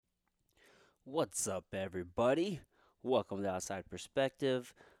What's up, everybody? Welcome to Outside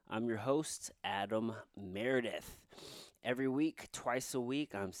Perspective. I'm your host, Adam Meredith. Every week, twice a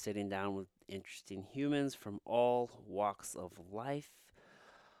week, I'm sitting down with interesting humans from all walks of life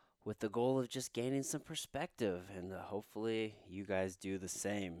with the goal of just gaining some perspective, and hopefully, you guys do the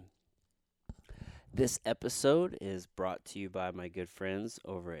same. This episode is brought to you by my good friends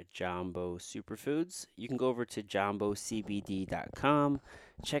over at Jumbo Superfoods. You can go over to jumbocbd.com,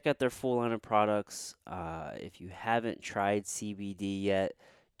 check out their full line of products. If you haven't tried CBD yet,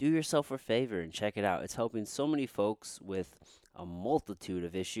 do yourself a favor and check it out. It's helping so many folks with a multitude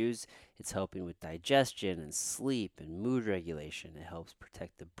of issues. It's helping with digestion and sleep and mood regulation. It helps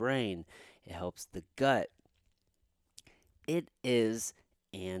protect the brain, it helps the gut. It is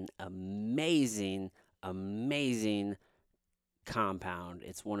an amazing compound.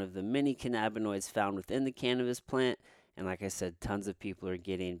 It's one of the many cannabinoids found within the cannabis plant. And like I said, tons of people are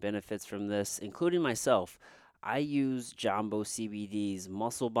getting benefits from this, including myself. I use Jumbo CBD's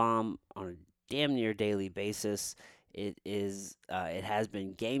Muscle Bomb on a damn near daily basis. It has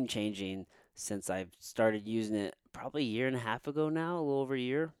been game changing since I've started using it probably a year and a half ago now, a little over a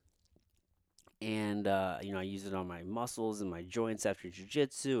year. And I use it on my muscles and my joints after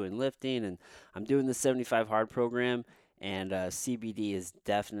jujitsu and lifting. And I'm doing the 75 hard program, and CBD is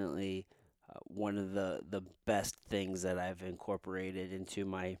definitely one of the best things that I've incorporated into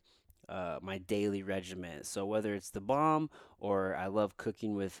my daily regimen. So whether it's the balm, or I love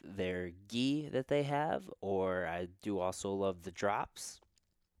cooking with their ghee that they have, or I do also love the drops,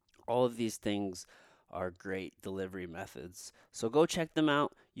 all of these things are great delivery methods. So go check them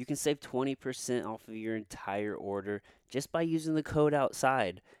out. You can save 20% off of your entire order just by using the code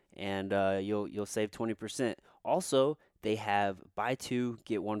outside, and you'll save 20%. Also, they have buy two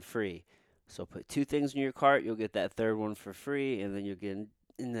get one free. So put two things in your cart, you'll get that third one for free, and then you'll get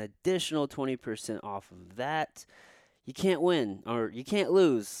an additional 20% off of that. You can't win or you can't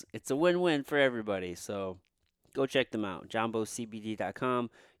lose. It's a win-win for everybody. So go check them out. JumboCBD.com.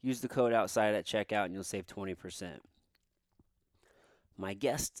 Use the code outside at checkout and you'll save 20%. My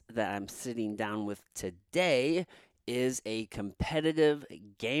guest that I'm sitting down with today is a competitive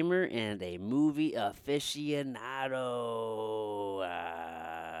gamer and a movie aficionado.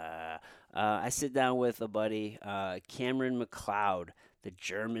 I sit down with a buddy, Cameron McLeod, the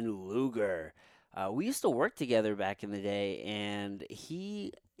German Luger. We used to work together back in the day, and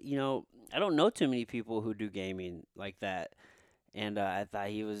I don't know too many people who do gaming like that. And I thought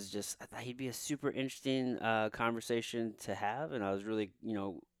he'd be a super interesting conversation to have. And I was really,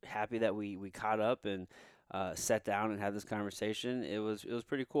 happy that we caught up and sat down and had this conversation. It was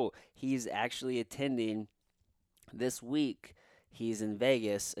pretty cool. He's actually attending this week. He's in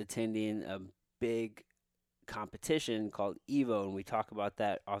Vegas attending a big competition called Evo, and we talk about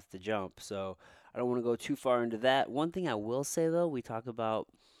that off the jump. So I don't want to go too far into that. One thing I will say though, we talk about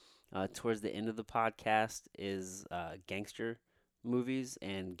towards the end of the podcast is gangster movies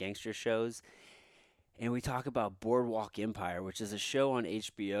and gangster shows. And we talk about Boardwalk Empire, which is a show on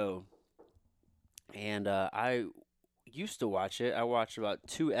HBO. And I used to watch it. I watched about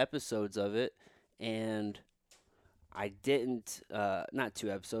two episodes of it. And I didn't, not two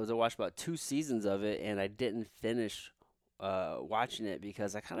episodes, I watched about two seasons of it. And I didn't finish watching it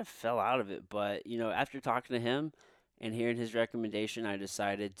because I kind of fell out of it. But, after talking to him, and hearing his recommendation, I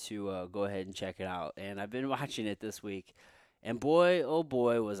decided to go ahead and check it out. And I've been watching it this week. And boy, oh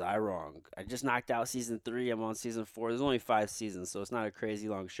boy, was I wrong. I just knocked out season three. I'm on season four. There's only 5 seasons, so it's not a crazy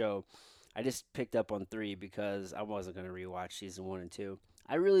long show. I just picked up on three because I wasn't going to rewatch season one and two.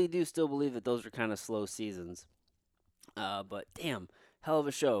 I really do still believe that those were kind of slow seasons. But damn, hell of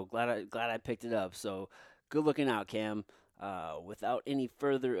a show. Glad I picked it up. So good looking out, Cam. Without any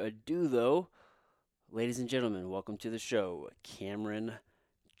further ado, though, ladies and gentlemen, welcome to the show, Cameron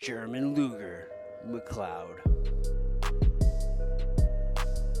German Luger McLeod.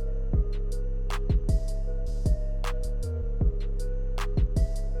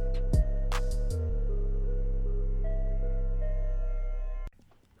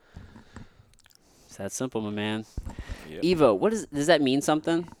 It's that simple, my man. Yep. Evo, does that mean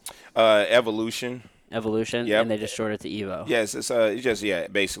something? Evolution. Evolution, Yep. and they just short it to Evo. Yes, it's just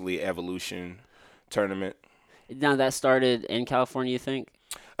basically evolution tournament. Now that started in California, you think?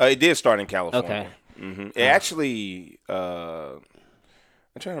 It did start in Okay. California. It actually, I'm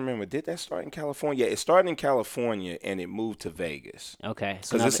trying to remember, did that start in California? Yeah, it started in California and it moved to Vegas Okay.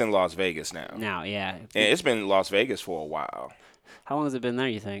 So because it's in Las Vegas now. now, yeah. And it's been in Las Vegas for a while. How long has it been there?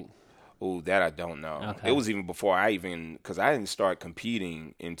 You think? Oh, that I don't know. Okay. It was even before because I didn't start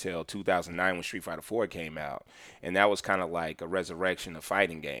competing until 2009 when Street Fighter 4 came out. And that was kind of like a resurrection of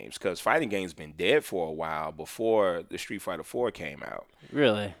fighting games, because fighting games been dead for a while before the Street Fighter 4 came out.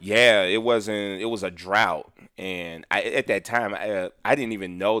 Really? Yeah, it was a drought. And at that time, I didn't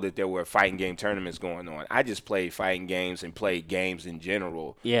even know that there were fighting game tournaments going on. I just played fighting games and played games in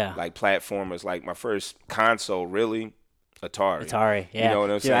general. Yeah. Like platformers. Like my first console, really, Atari. Yeah. You know what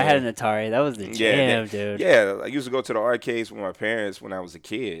I'm Dude, saying? I had an Atari. That was the jam, dude. Yeah, I used to go to the arcades with my parents when I was a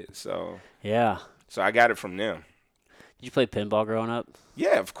kid. So Yeah. I got it from them. Did you play pinball growing up?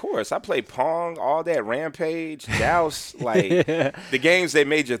 Yeah, of course. I played Pong, all that, Rampage, Joust, like the games that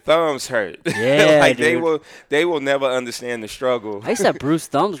made your thumbs hurt. Yeah, like dude. they will never understand the struggle. I used to have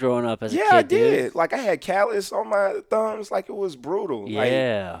bruised thumbs growing up as a kid, Yeah, I did. dude. Like I had callus on my thumbs, like it was brutal. Like,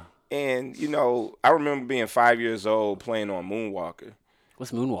 Yeah. and I remember being 5 years old playing on Moonwalker.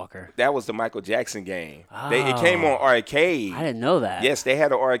 What's Moonwalker? That was the Michael Jackson game. It came on arcade. I didn't know that. Yes, they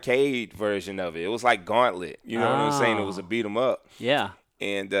had an arcade version of it. It was like Gauntlet. You know what I'm saying? It was a beat 'em up. Yeah.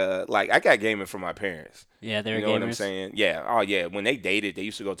 And like I got gaming from my parents. Yeah, they were You know gamers. what I'm saying? Yeah. Oh yeah. When they dated, they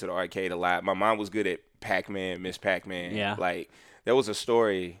used to go to the arcade a lot. My mom was good at Pac-Man, Miss Pac-Man. Yeah. Like there was a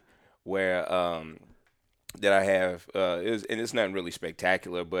story where that I have. And it's nothing really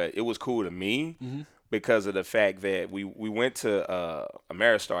spectacular, but it was cool to me because of the fact that we went to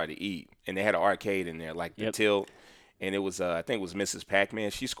Ameristar to eat, and they had an arcade in there, like the Yep. Tilt, and it was I think it was Mrs.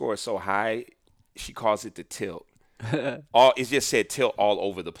 Pac-Man. She scored so high, she calls it the Tilt. It just said Tilt all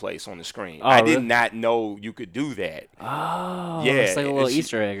over the place on the screen. Oh, I really? did not know you could do that. Oh, Yeah, it's like a and little she-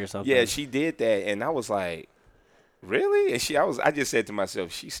 Easter egg or something. Yeah, she did that, and I was like, really? And I just said to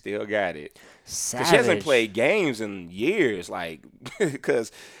myself, she still got it. 'Cause Savage. she hasn't played games in years, like,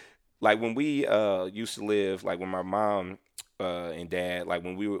 because, like, when we used to live, like, when my mom and dad, like,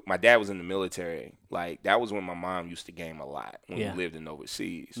 my dad was in the military, like, that was when my mom used to game a lot when Yeah. we lived in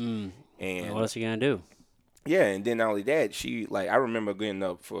overseas. Mm. And What else are you gonna do? yeah, and then not only that, I remember getting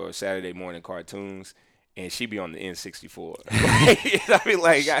up for Saturday morning cartoons, and she be on the N64. I mean,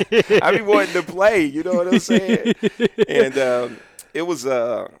 like, I be wanting to play, you know what I'm saying? And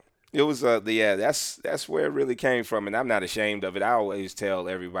that's where it really came from, and I'm not ashamed of it. I always tell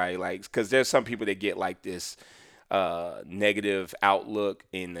everybody, like, because there's some people that get like this negative outlook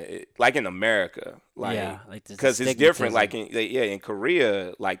in America, like, Yeah, like the because it's different. Like stigmatism. in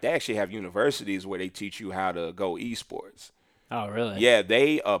Korea, like they actually have universities where they teach you how to go esports. Oh, really? Yeah,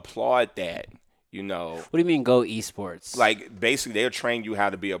 they applaud that. You know, What do you mean go esports? like basically they'll train you how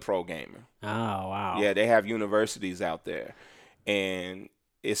to be a pro gamer. Oh, wow. Yeah, they have universities out there, and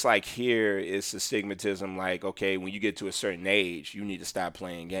it's like here it's a stigmatism. Like, okay, when you get to a certain age, you need to stop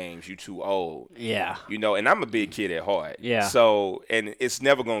playing games. You're too old. Yeah. You know, and I'm a big kid at heart. Yeah. So, and it's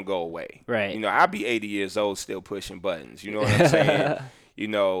never gonna go away. Right. You know, I'll be 80 years old still pushing buttons. You know what I'm saying? You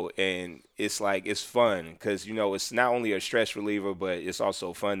know, and it's like it's fun because it's not only a stress reliever, but it's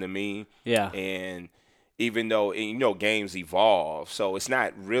also fun to me. Yeah. And even though games evolve, so it's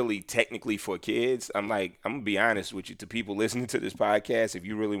not really technically for kids. I'm gonna be honest with you, to people listening to this podcast, if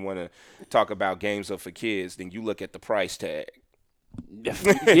you really want to talk about games are for kids, then you look at the price tag.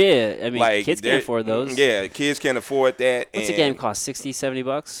 Yeah. I mean, Like, kids can afford those. Yeah, kids can afford that. What's a and- game cost?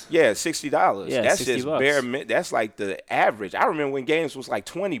 $60-$70? Yeah, $60. Yeah, that's $60. just that's like the average. I remember when games was like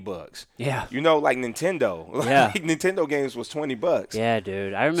 $20. Yeah. Like Nintendo. Yeah. Like Nintendo games was $20. Yeah,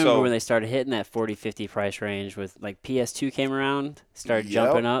 dude. I remember So- when they started hitting that 40-50 price range with like PS2 came around, started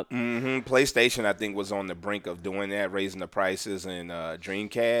jumping up. PlayStation, I think, was on the brink of doing that, raising the prices, and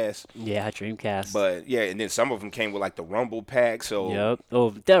Dreamcast. Yeah, Dreamcast. But yeah, and then some of them came with like the Rumble pack. So Yep.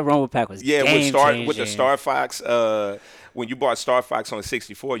 Oh, that Rumble Pack was yeah, game with the changing. Star Fox. When you bought Star Fox on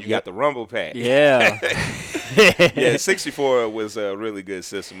 64, you got the Rumble pack. Yeah. Yeah, 64 was a really good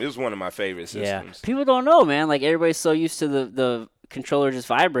system. It was one of my favorite Yeah. systems. People don't know, man. Like everybody's so used to the controller just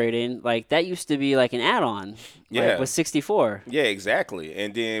vibrating. Like that used to be like an add-on. Yeah. Like, with 64. Yeah, exactly.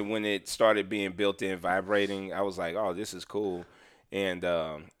 And then when it started being built in vibrating, I was like, oh, this is cool. And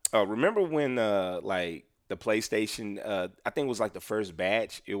remember when like the PlayStation, I think it was like the first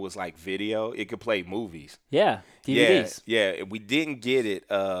batch, it was like video. It could play movies. Yeah. DVDs. Yeah. We didn't get it.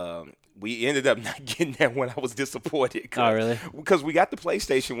 We ended up not getting that when I was disappointed. Oh, really? Because we got the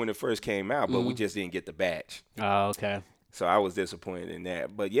PlayStation when it first came out, but we just didn't get the batch. Oh, okay. So I was disappointed in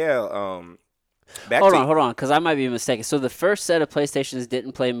that. But yeah, Back to Hold on, because I might be mistaken. So the first set of PlayStations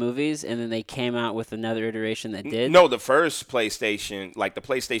didn't play movies, and then they came out with another iteration that did? No, the first PlayStation, like the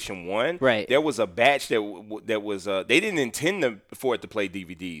PlayStation 1, Right. there was a batch that was they didn't intend for it to play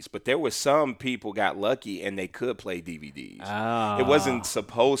DVDs, but there were some people got lucky and they could play DVDs. It wasn't Oh,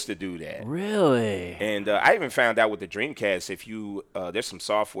 supposed to do that. really? And I even found out with the Dreamcast, if you there's some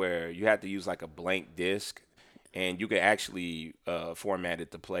software you have to use like a blank disc, and you can actually format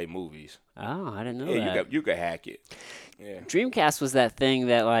it to play movies. Oh, I didn't know Yeah, that. you could hack it. Yeah. Dreamcast was that thing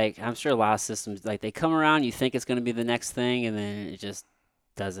that, like, I'm sure a lot of systems, like, they come around, you think it's going to be the next thing, and then it just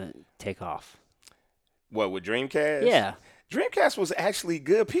doesn't take off. What, with Dreamcast? Yeah. Dreamcast was actually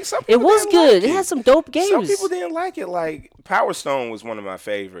good. Some It people was didn't good. like It had some dope games. Some people didn't like it. Like Power Stone was one of my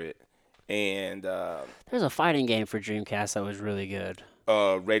favorite, and There's a fighting game for Dreamcast that was really good.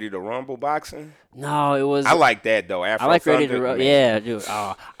 Ready to Rumble boxing. No, it was. I like that though. Afro I like Ready Thunder, to Rumble. man. Yeah, dude.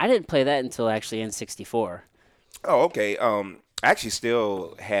 Oh, I didn't play that until actually N64. Oh, okay. I actually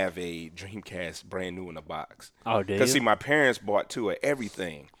still have a Dreamcast brand new in a box. Oh, do you? Because see, my parents bought two of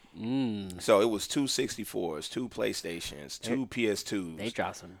everything. Mm, So it was two 64s, two PlayStations, two PS2s. they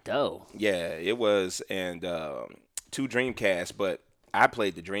dropped some dough. Yeah, it was, and two Dreamcasts, but I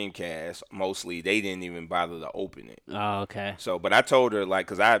played the Dreamcast mostly. They didn't even bother to open it. Oh, okay. So, but I told her, like,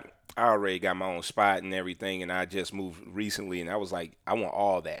 because I already got my own spot and everything, and I just moved recently, and I was like, I want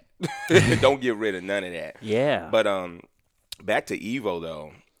all that. Don't get rid of none of that. Yeah. But back to Evo,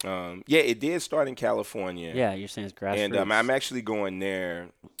 though. Yeah, it did start in California. Yeah, you're saying it's grassroots. And I'm actually going there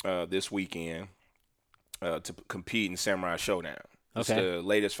this weekend to compete in Samurai Showdown. It's Okay. the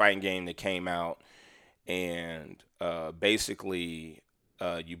latest fighting game that came out, and basically,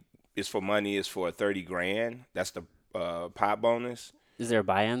 it's for money. It's for 30 grand. That's the pot bonus. Is there a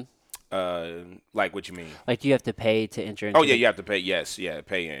buy-in? Like what you mean? Like, do you have to pay to enter into Oh yeah, the- you have to pay. Yes, yeah,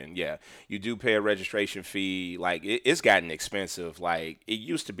 pay in. Yeah, you do pay a registration fee. Like it's gotten expensive. Like it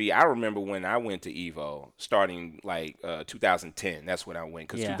used to be. I remember when I went to Evo, starting like 2010. That's when I went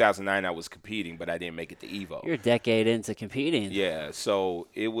because Yeah. 2009 I was competing, but I didn't make it to Evo. You're a decade into competing. Yeah, so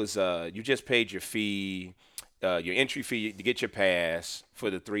it was. You just paid your fee. Your entry fee to get your pass for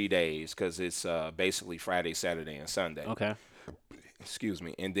the 3 days because it's basically Friday, Saturday, and Sunday. Okay. Excuse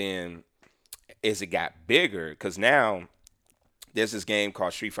me. And then as it got bigger, because now there's this game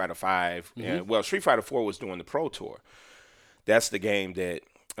called Street Fighter V. And, well, Street Fighter 4 was doing the Pro Tour. That's the game that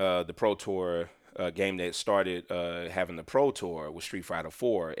the Pro Tour game that started having the Pro Tour was Street Fighter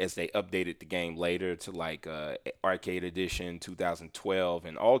 4 as they updated the game later to like Arcade Edition 2012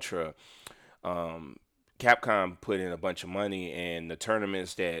 and Ultra. Capcom put in a bunch of money, and the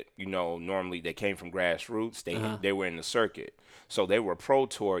tournaments that normally they came from grassroots, they were in the circuit, so they were Pro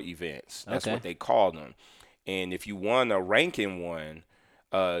Tour events. That's Okay. what they called them. And if you won a ranking one,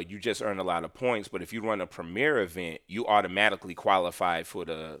 you just earn a lot of points. But if you run a premier event, you automatically qualify for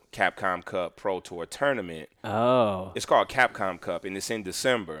the Capcom Cup Pro Tour tournament. Oh. It's called Capcom Cup, and it's in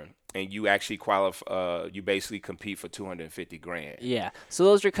December. And you actually qualify. You basically compete for 250 grand. Yeah. So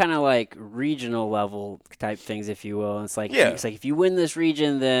those are kind of like regional level type things, if you will. It's like Yeah. it's like if you win this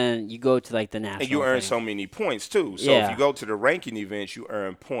region, then you go to like the national. And you earn thing. so many points too. So Yeah. if you go to the ranking events, you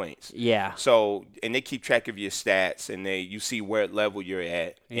earn points. Yeah. So and they keep track of your stats, and you see what level you're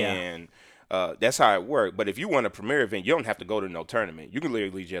at, Yeah. and that's how it works. But if you won a premier event, you don't have to go to no tournament. You can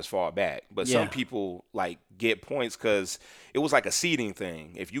literally just fall back. But Yeah. some people like get points because it was like a seeding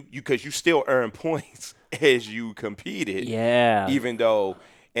thing. If because you still earn points as you competed, Yeah. even though,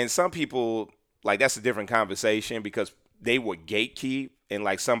 and some people like that's a different conversation because they would gatekeep, and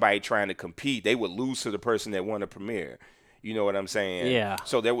like somebody trying to compete, they would lose to the person that won a premiere. You know what I'm saying? Yeah.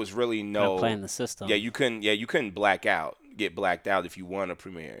 So there was really Kind no of playing the system. Yeah, you couldn't get blacked out if you won a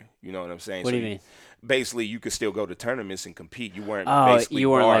premiere. You know what I'm saying? What So do you mean? Basically, you could still go to tournaments and compete. You weren't Oh, basically you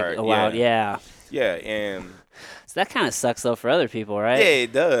weren't like barred. allowed. Yeah. Yeah, and So that kind of sucks though for other people, right? yeah,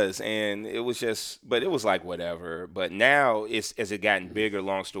 it does. And it was but it was like whatever. But now it's as it gotten bigger.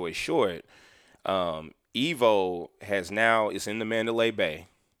 Long story short, Evo it's in the Mandalay Bay.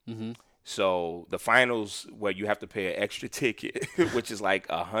 Mm-hmm. So the finals where you have to pay an extra ticket, which is like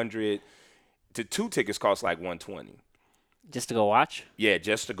 100. To 2 tickets cost like 120. Just to go watch. Yeah,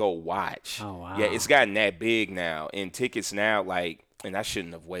 just to go watch. Oh wow. Yeah, it's gotten that big now, and tickets now and I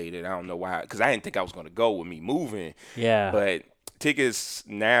shouldn't have waited. I don't know why, because I didn't think I was gonna go with me moving. Yeah. But tickets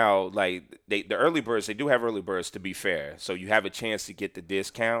now, like the early birds, they do have early birds to be fair, so you have a chance to get the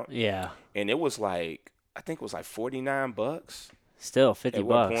discount. Yeah. And it was like I think it was like $49 Still 50 at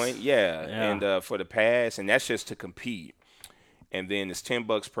bucks. one point. Yeah, Yeah. and for the pass, and that's just to compete. And then it's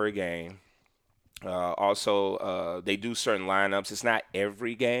 $10 per game. Also, they do certain lineups. It's not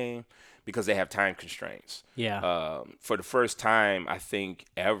every game because they have time constraints. Yeah. For the first time, I think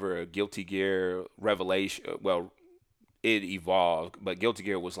ever, Guilty Gear Revelation. Well, it evolved, but Guilty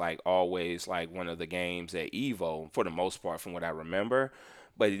Gear was like always like one of the games at Evo for the most part, from what I remember.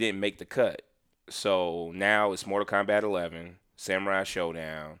 But it didn't make the cut. So now it's Mortal Kombat 11, Samurai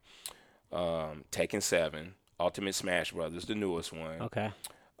Showdown, Tekken 7, Ultimate Smash Brothers, the newest one. Okay.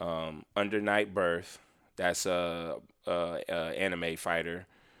 Under Night Birth. That's a anime fighter,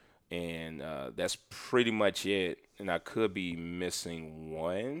 and that's pretty much it. And I could be missing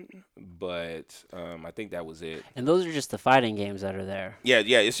one, but I think that was it. And those are just the fighting games that are there. Yeah,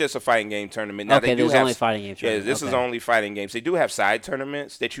 it's just a fighting game tournament. Now Okay, they do there's have only fighting games. yeah, Right? this is Okay. only fighting games. They do have side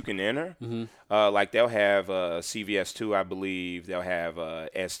tournaments that you can enter. Mhm. Like they'll have CVS2, I believe. They'll have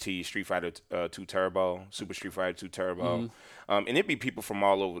ST Street Fighter 2 Turbo, Super Street Fighter 2 Turbo, and it'd be people from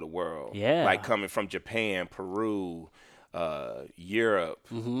all over the world. Yeah. like coming from Japan, Peru, Europe,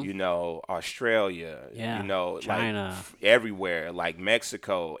 Australia, Yeah, like China. everywhere, like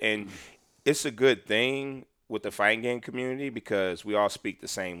Mexico, and it's a good thing with the fighting game community because we all speak the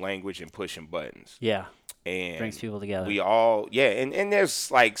same language and pushing buttons. Yeah. And Brings people together. we all, and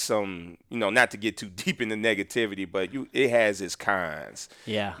there's like some, not to get too deep into negativity, but it has its cons,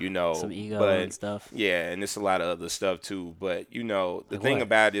 Yeah. you know, Some ego but and stuff. yeah, and there's a lot of other stuff too. But the Like thing what?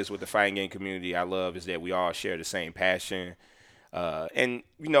 about it is with the fighting game community, I love is that we all share the same passion. And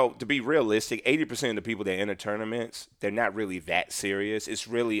to be realistic, 80% of the people that enter tournaments, they're not really that serious. It's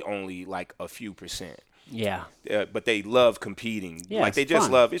really only like a few percent. Yeah. But they love competing. Yeah, like they it's just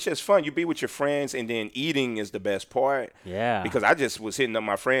fun. love. It's just fun. You be with your friends, and then eating is the best part. Yeah. Because I just was hitting up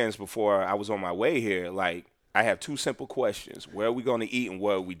my friends before I was on my way here. Like, I have two simple questions: where are we going to eat, and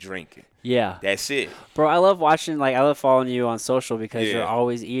what are we drinking? Yeah. That's it. Bro, I love watching, like, I love following you on social because Yeah. you're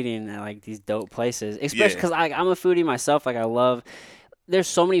always eating at, like, these dope places. Especially Yeah. because I'm a foodie myself. Like, I love, there's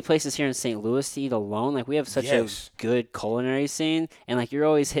so many places here in St. Louis to eat alone. Like, we have such Yes. a good culinary scene. And, like, you're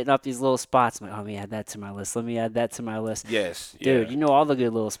always hitting up these little spots. I'm like, oh, let me add that to my list. Let me add that to my list. Yes. Dude, yeah. you know all the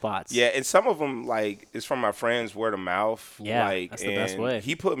good little spots. Yeah, and some of them, like, it's from my friends, word of mouth. Yeah, like, that's the best and way.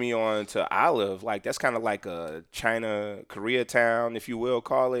 He put me on to Olive. Like, that's kind of like a China, Koreatown, if you will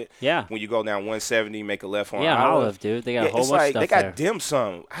call it. Yeah. When you go down 170, make a left on Yeah, Olive. Olive, dude. They got a Yeah, whole it's bunch like of they stuff got there. dim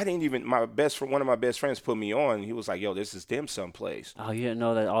sum. I didn't even. One of my best friends put me on. He was like, "Yo, this is dim sum place." Oh, you didn't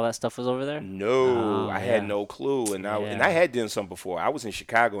know that all that stuff was over there? No, Oh, I had yeah. no clue, and I Yeah. had dim sum before. I was in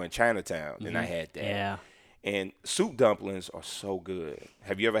Chicago in Chinatown, and I had that. Yeah. And soup dumplings are so good.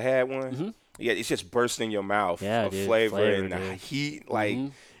 Have you ever had one? Yeah, it's just bursting in your mouth Yeah, of dude, flavor flavor, and the dude. heat. Like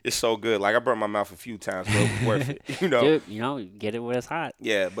it's so good. Like I burnt my mouth a few times, but it was worth it. Dude, get it when it's hot.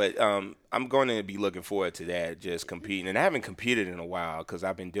 Yeah, but I'm going to be looking forward to that, just competing. And I haven't competed in a while because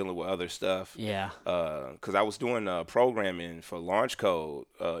I've been dealing with other stuff. Yeah. Because I was doing programming for Launch Code.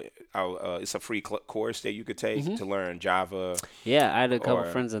 It's a free course that you could take to learn Java. Yeah, I had a couple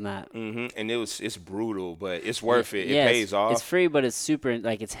Or- friends in that. And it's brutal, but it's worth it. Yeah, It pays off. It's free, but it's super,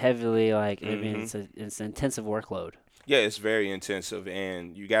 like, it's heavily, like, I mean, Mm-hmm. it's an intensive workload. Yeah, it's very intensive,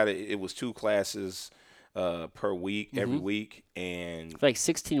 and you got it was 2 classes per week, every week, and For like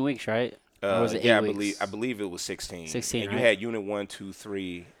 16 weeks, right? Or was it 8 yeah, weeks? I believe it was 16. 16, and right? you had Unit 1, 2,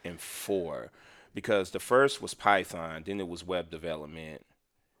 3, and 4, because the first was Python, then it was web development,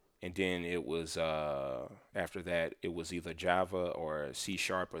 and then it was after that it was either Java or C#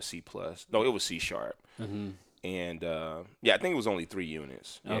 or C++. No, it was C#. And I think it was only 3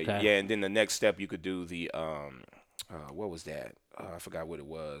 units. Yeah, Okay. Yeah, and then the next step you could do the what was that? I forgot what it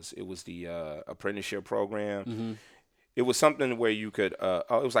was. It was the apprenticeship program. It was something where you could. It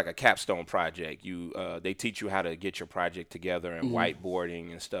was like a capstone project. They teach you how to get your project together and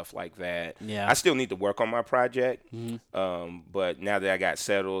whiteboarding and stuff like that. Yeah. I still need to work on my project, but now that I got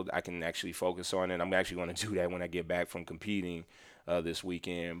settled, I can actually focus on it. I'm actually going to do that when I get back from competing this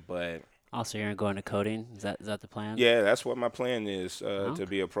weekend. But Also, you're going to go into coding? Is that the plan? yeah, that's what my plan is to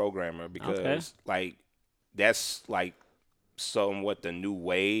be a programmer because like that's like somewhat the new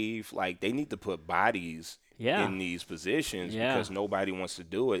wave. Like they need to put bodies Yeah. in these positions Yeah. because nobody wants to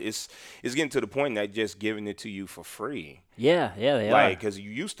do it. It's getting to the point that just giving it to you for free. Yeah, they Like, are. because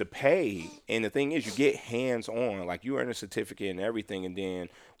you used to pay, and the thing is, you get hands on. Like, you earn a certificate and everything, and then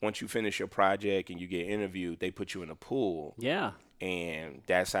once you finish your project and you get interviewed, they put you in a pool, Yeah. and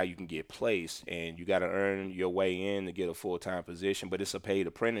that's how you can get placed. And you got to earn your way in to get a full time position, but it's a paid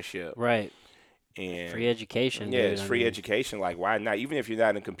apprenticeship. Right. And Free education. yeah, dude. it's I free mean, education. Like, why not? Even if you're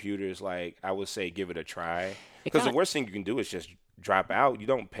not in computers, like I would say, give it a try. It Because the kinda- worst thing you can do is just drop out. You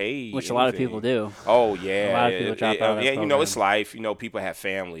don't pay Which a lot of people anything. do. Oh yeah, A lot of people drop out of that yeah. You know, it's program. life. You know, people have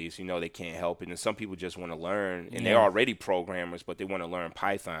families. You know, they can't help it, and some people just want to learn, and they're Yeah. already programmers, but they want to learn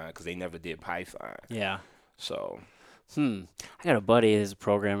Python because they never did Python. Yeah. So I got a buddy who's a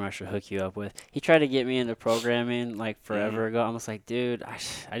programmer I should hook you up with. He tried to get me into programming like Mm-hmm. forever ago. I'm just like, dude, I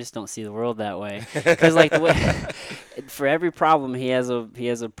just don't see the world that way. Because like the way for every problem he has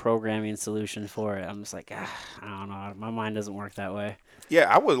a programming solution for it. I'm just like, I don't know. My mind doesn't work that way. yeah,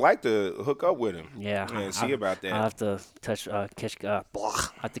 I would like to hook up with him. Yeah, And see about that. I'll have to I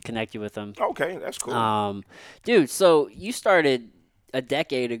have to connect you with him. Okay, that's cool. Dude, so you started a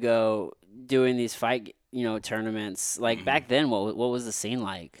decade ago doing these fight, tournaments. Like Mm-hmm. back then, what was the scene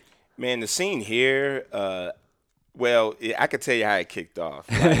like? Man, the scene here, well, I could tell you how it kicked off.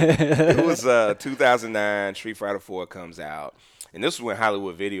 Like, it was 2009, Street Fighter 4 comes out. And this was when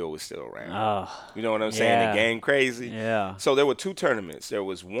Hollywood Video was still around. Oh, You know what I'm saying? yeah. The Game Crazy. yeah. So there were two tournaments. There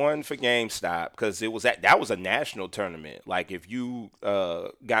was one for GameStop because that was a national tournament. Like if you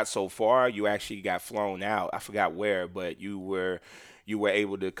got so far, you actually got flown out. I forgot where, but you were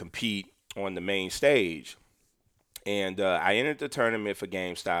able to compete on the main stage. And I entered the tournament for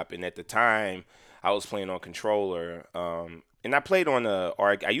GameStop, and at the time, I was playing on controller. And I played on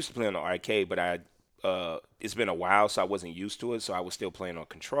I used to play on the arcade, but it's been a while, so I wasn't used to it, so I was still playing on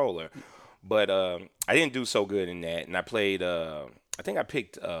controller. But I didn't do so good in that, and I played. I think I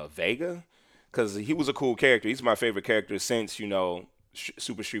picked Vega because he was a cool character. He's my favorite character since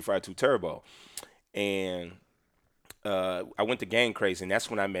Super Street Fighter 2 Turbo, and I went to Game Crazy, and that's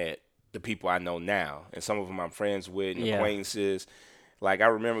when I met the people I know now, and some of them I'm friends with and Yeah. acquaintances. Like I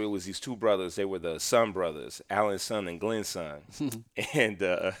remember it was these two brothers. They were the Sun brothers, Alan's son and Glenn's son, and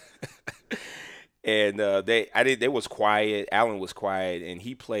they was quiet. Alan was quiet, and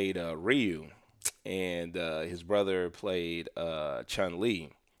he played Ryu, and his brother played Chun Li,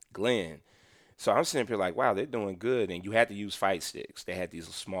 Glenn. So I'm sitting up here like, wow, they're doing good, and you had to use fight sticks. They had these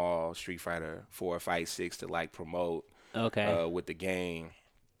small Street Fighter 4 fight sticks to like promote Okay. with the game.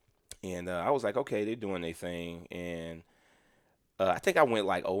 And I was like, okay, they're doing their thing. And I think I went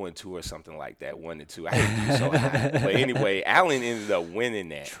like 0-2 or something like that, 1-2. I didn't do so hot. But anyway, Allen ended up winning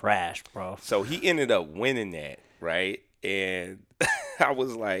that. Trash, bro. So he ended up winning that, right? And I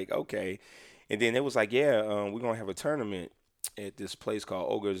was like, okay. And then it was like, yeah, we're going to have a tournament at this place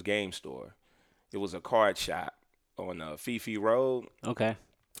called Ogre's Game Store. It was a card shop on Fifi Road. Okay.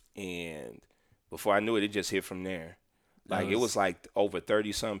 And before I knew it, it just hit from there. Like it was- was like over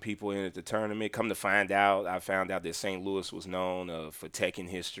 30-some people in at the tournament. Come to find out, I found out that St. Louis was known for Tekken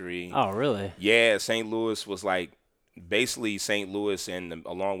history. Oh, really? Yeah, St. Louis was like basically St. Louis and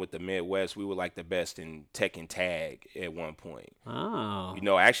along with the Midwest, we were like the best in Tekken tag at one point. Oh.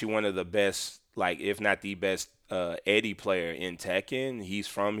 Actually one of the best, like if not the best Eddie player in Tekken. He's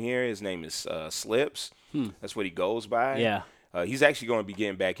from here. His name is Slips. That's what he goes by. Yeah. He's actually going to be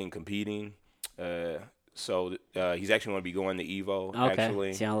getting back in competing. So he's actually going to be going to Evo, Okay.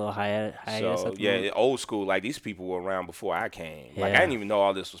 actually. See a little hiatus. So, at the yeah, moment? old school. Like, these people were around before I came. Like, I Yeah. didn't even know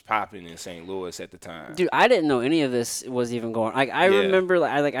all this was popping in St. Louis at the time. Dude, I didn't know any of this was even going. Like, I Yeah. remember,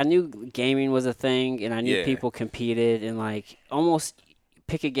 I knew gaming was a thing, and I knew Yeah. people competed, and like almost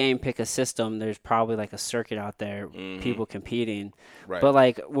pick a game, pick a system. There's probably like a circuit out there, people competing. Mm-hmm. Right. But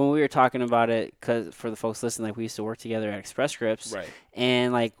like when we were talking about it, because for the folks listening, like we used to work together at Express Scripts, Right.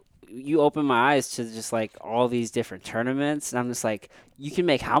 and like you open my eyes to just like all these different tournaments, and I'm just like, you can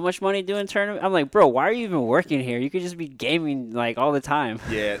make how much money doing tournament? I'm like, bro, why are you even working here? You could just be gaming like all the time.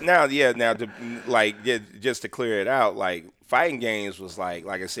 Now, just to clear it out, like, fighting games was like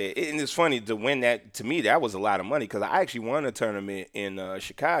I said, and it's funny to win that. To me, that was a lot of money because I actually won a tournament in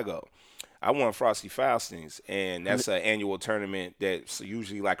Chicago. I won Frosty Faustings, and that's an annual tournament that's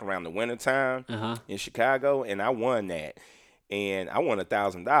usually like around the wintertime in Chicago, and I won that, and I won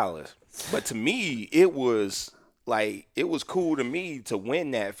 $1,000. But to me, it was cool to me to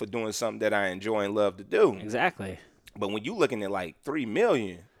win that for doing something that I enjoy and love to do. Exactly. But when you looking at like $3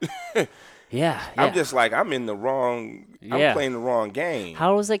 million. Yeah. I'm just like, I'm in the wrong. Yeah. I'm playing the wrong game. How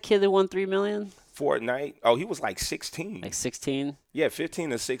old was that kid that won $3 million? Fortnite. Oh, he was like 16. Like 16. Yeah,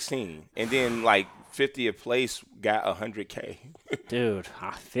 15 or 16, and then like 50th place got 100K. Dude,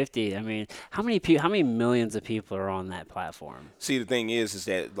 50. I mean, how many millions of people are on that platform? See, the thing is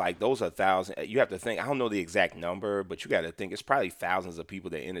that like those are thousands. You have to think. I don't know the exact number, but you got to think it's probably thousands of people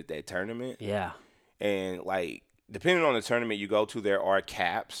that entered that tournament. Yeah. And like depending on the tournament you go to, there are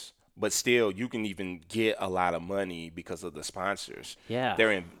caps. But still, you can even get a lot of money because of the sponsors. Yeah.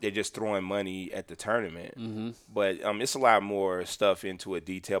 They're just throwing money at the tournament. Mm-hmm. But it's a lot more stuff into a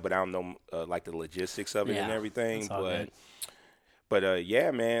detail. But I don't know like the logistics of it and everything. That's all But good. But yeah,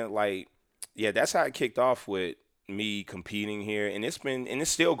 man, like yeah, that's how it kicked off with me competing here, and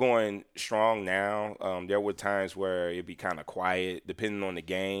it's still going strong now. There were times where it'd be kind of quiet depending on the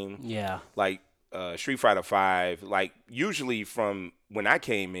game. Yeah. Like Street Fighter Five, like usually from when I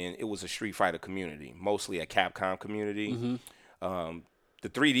came in, it was a Street Fighter community, mostly a Capcom community. Mm-hmm. The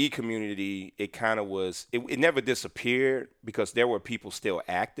 3D community, it kind of was, it never disappeared because there were people still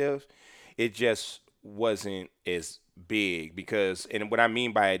active. It just wasn't as big because, and what I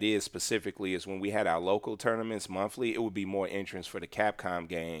mean by it is specifically is when we had our local tournaments monthly, it would be more entrants for the Capcom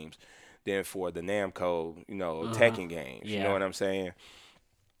games than for the Namco, Tekken games. You know what I'm saying?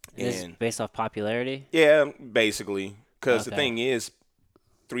 Is it based off popularity? Yeah, basically. Because the Okay. thing is,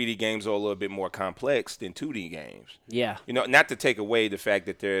 3D games are a little bit more complex than 2D games. Yeah. Not to take away the fact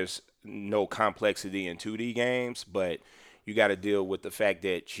that there's no complexity in 2D games, but you got to deal with the fact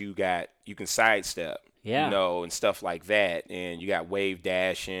that you can sidestep, Yeah. and stuff like that, and you got wave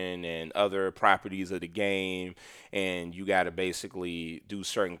dashing and other properties of the game, and you got to basically do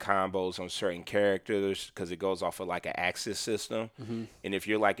certain combos on certain characters because it goes off of like an axis system, and if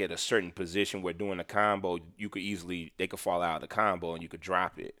you're like at a certain position where doing a combo, they could fall out of the combo and you could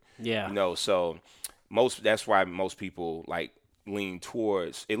drop it. Yeah. So that's why most people like lean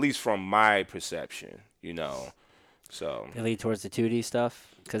towards, at least from my perception, so. They lead towards the 2D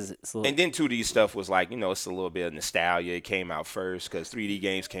stuff because it's a little. And then 2D stuff was like, it's a little bit of nostalgia. It came out first because 3D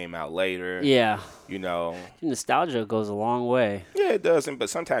games came out later. Yeah. Nostalgia goes a long way. Yeah, it doesn't, but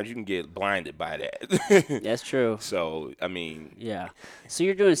sometimes you can get blinded by that. That's true. So, I mean. Yeah. So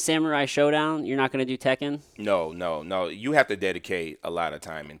you're doing Samurai Showdown? You're not going to do Tekken? No. You have to dedicate a lot of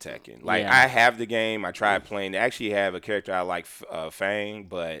time in Tekken. Like, Yeah. I have the game. I tried playing. They actually have a character I like, Fang,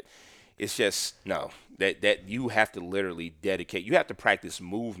 but it's just, no. That you have to literally dedicate. You have to practice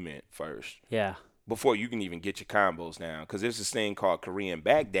movement first. Yeah. Before you can even get your combos down. Because there's this thing called Korean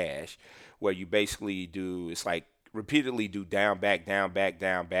backdash where you basically it's like repeatedly do down, back, down, back,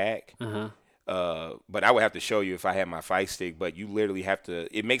 down, back. But I would have to show you if I had my fight stick. But you literally have to,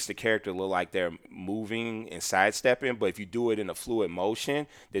 it makes the character look like they're moving and sidestepping. But if you do it in a fluid motion,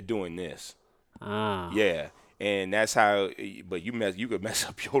 they're doing this. Ah. Yeah. And that's how, but you could mess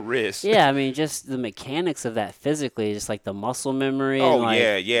up your wrist. Yeah, I mean, just the mechanics of that physically, just like the muscle memory. Oh, and like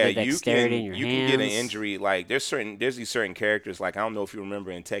yeah. the dexterity in your you hands. can get an injury. Like there's these certain characters. Like I don't know if you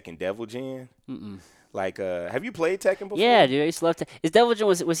remember in Tekken Devil Jin. Like, have you played Tekken before? Yeah, dude, I used to love to. Is Devil Jin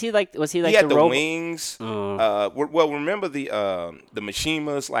was he like he had the robot? wings. Well, remember the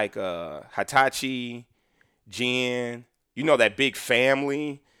Mishimas like Hitachi, Jin. That big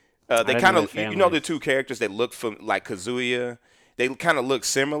family. They kind of, the two characters that look like Kazuya, they kind of look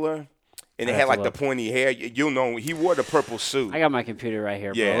similar, and they had like the pointy hair. You'll know he wore the purple suit. I got my computer right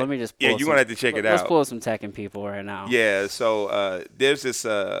here, bro. Yeah. Let me just you're gonna have to check it out. Let's pull some Tekken people right now. Yeah, so there's this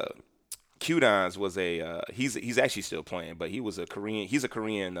Qdons was he's actually still playing, but he's a Korean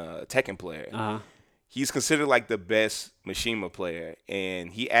Tekken player. He's considered like the best Mishima player,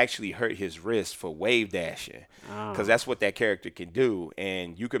 and he actually hurt his wrist for wave dashing because that's what that character can do,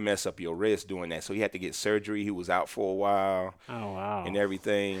 and you can mess up your wrist doing that. So he had to get surgery. He was out for a while. Oh, wow. And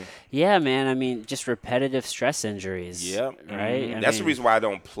everything. Yeah, man. I mean, just repetitive stress injuries. Yep. Right? Mm-hmm. That's the reason why I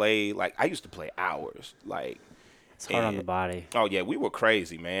don't play. Like, I used to play hours. Like, it's hard on the body. Oh, yeah. We were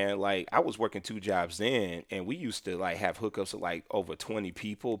crazy, man. Like, I was working 2 jobs then, and we used to, like, have hookups with, like, over 20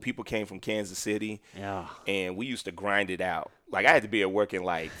 people. People came from Kansas City. Yeah. And we used to grind it out. Like, I had to be at work in,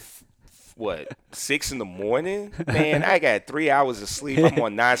 like, 6 in the morning? Man, I got 3 hours of sleep. I'm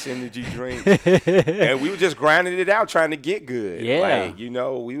on nice energy drink. And we were just grinding it out, trying to get good. Yeah. Like,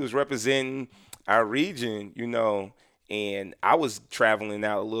 we was representing our region, and I was traveling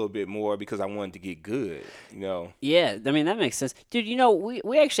out a little bit more because I wanted to get good, Yeah, I mean, that makes sense. Dude,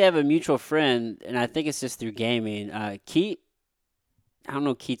 we actually have a mutual friend, and I think it's just through gaming. Keith, I don't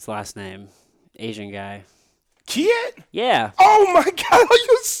know Keith's last name. Asian guy. Kiet? Yeah. Oh my God, are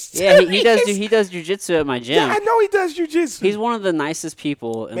you serious? Yeah, he does jujitsu at my gym. Yeah, I know he does jujitsu. He's one of the nicest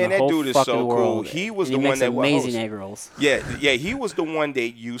people in the whole dude is fucking so world. cool. He was and the he one makes that would amazing host. egg rolls. Yeah, he was the one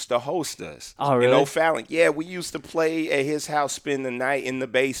that used to host us. Oh, really? In O'Fallon. Yeah, we used to play at his house, spend the night in the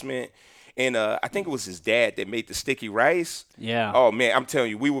basement. And I think it was his dad that made the sticky rice. Yeah. Oh, man, I'm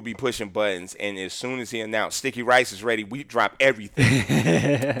telling you, we would be pushing buttons. And as soon as he announced sticky rice is ready, we drop everything.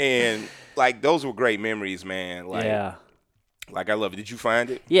 And, like, those were great memories, man. Like, yeah. Like, I love it. Did you find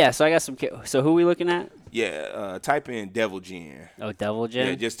it? Yeah, so I got some. So who we looking at? Yeah, type in Devil Jin. Oh, Devil Jin?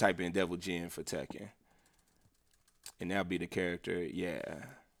 Yeah, just type in Devil Jin for Tekken. And that'll be the character. Yeah.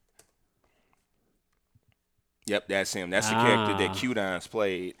 Yep, that's him. That's the character that Ah, Q-Dons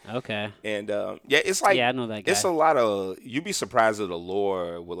played. okay. And yeah, it's like Yeah, I know that it's guy. a lot of you'd be surprised at the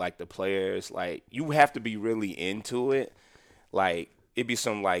lore with like the players. Like you have to be really into it. Like it'd be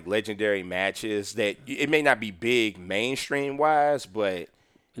some like legendary matches that it may not be big mainstream wise, but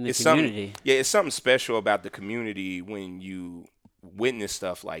In the it's something. community. Yeah, it's something special about the community when you witness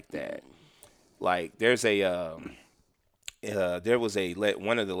stuff like that. Like there was one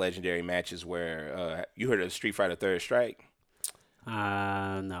of the legendary matches where you heard of Street Fighter Third Strike.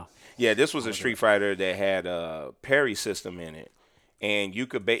 No. Yeah, this was What a was it? Street Fighter that had a parry system in it, and you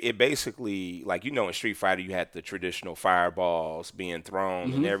could it basically like in Street Fighter you had the traditional fireballs being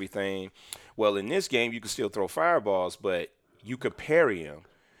thrown and everything. Well, in this game you could still throw fireballs, but you could parry them,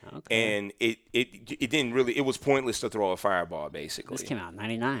 Okay. and it didn't really it was pointless to throw a fireball This basically. came out in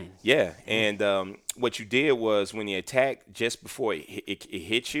 99. Yeah, and what you did was when you attacked just before it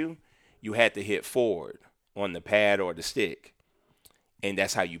hit you, you had to hit forward on the pad or the stick, and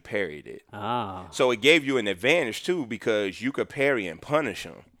that's how you parried it. Oh. So it gave you an advantage too because you could parry and punish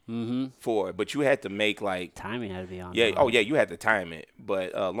them Mm-hmm. for it, but you had to make like Timing had to be on. yeah, though. oh yeah, you had to time it.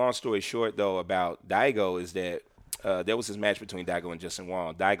 But long story short though about Daigo is that there was this match between Daigo and Justin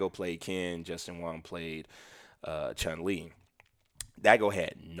Wong. Daigo played Ken, Justin Wong played Chun Li. Daigo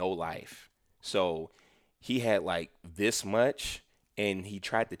had no life, so he had like this much, and he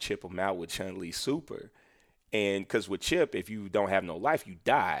tried to chip him out with Chun Li super. And because with Chip, if you don't have no life, you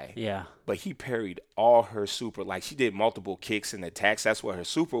die. Yeah. But he parried all her super. Like she did multiple kicks and attacks. That's what her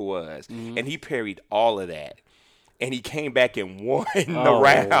super was. Mm-hmm. And he parried all of that. And he came back and won the Oh,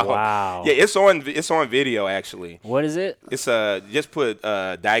 round. wow. Yeah, it's on video actually. What is it? It's just put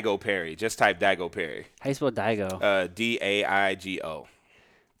Daigo Perry. Just type Daigo Perry. How you spell Daigo? Daigo.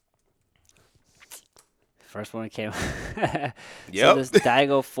 First one that came. Yep. So this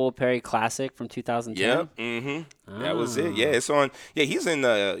Daigo Full Parry Classic from 2010. Yep. That was it. Yeah, it's on. Yeah, he's in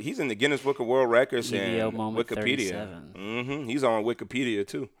the Guinness Book of World Records EVO and moment Wikipedia. 37. He's on Wikipedia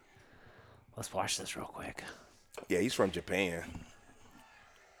too. Let's watch this real quick. Yeah, he's from Japan.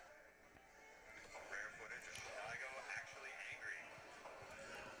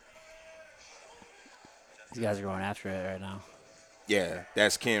 These guys are going after it right now. Yeah,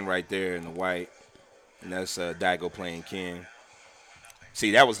 that's Ken right there in the white, and that's Daigo playing Ken.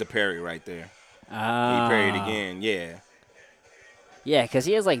 See, that was the parry right there. He parried again. Yeah. Yeah, because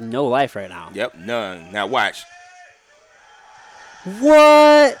he has like no life right now. Yep. None. Now watch.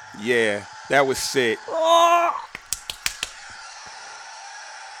 What? Yeah, that was sick. Oh!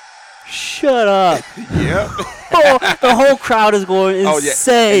 Shut up. Yep. Oh, the whole crowd is going Oh yeah.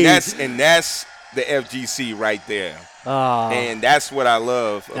 insane. And that's the FGC right there. Oh, And that's what I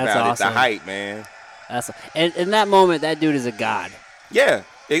love about it. awesome. The hype, man. and in that moment, that dude is a god. Yeah.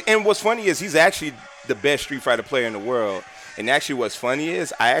 And what's funny is he's actually the best Street Fighter player in the world. And actually what's funny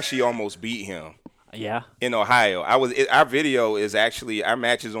is I actually almost beat him Yeah. in Ohio. Our video is actually our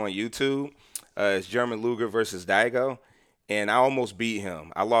match is on YouTube. It's German Luger versus Daigo. And I almost beat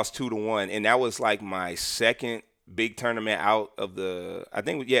him. I lost 2-1. And that was like my second big tournament out of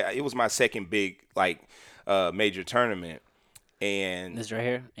it was my second big major tournament. And This right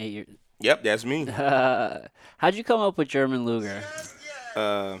here. 8 years. yep, that's me. How'd you come up with German Luger?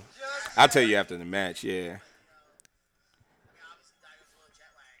 I'll tell you after the match, yeah.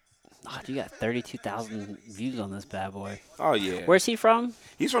 Oh, you got 32,000 views on this bad boy. Oh yeah. Where's he from?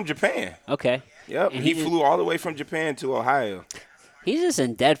 He's from Japan. Okay. Yep. And He he flew all the way from Japan to Ohio. He's just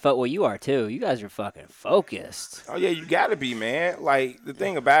in dead foot. Well, you are too. You guys are fucking focused. Oh yeah, you gotta be, man. Like the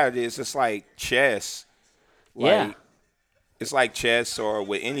thing about it is it's like chess. Like, Yeah. It's like chess or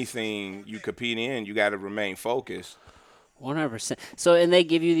with anything you compete in, you gotta remain focused. 100%. So, and they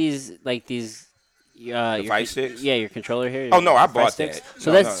give you these your fight sticks? Yeah, your controller here. Oh, no, I fight bought sticks. that.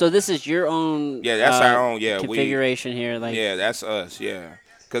 So No, that's no. so this is your own. Yeah, that's our own, yeah, we- configuration here. Like, Yeah, that's us, yeah.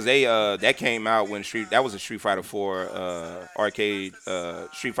 Cause they that came out when that was a Street Fighter 4 arcade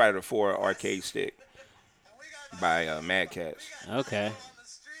Street Fighter 4 arcade stick by Mad Cats. Okay.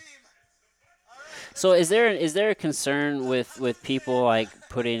 So is there a concern with people like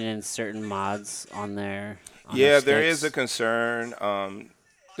putting in certain mods on their Yeah, there is a sticks? concern.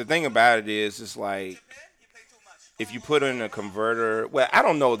 The thing about it is, it's like if you put in a converter. Well, I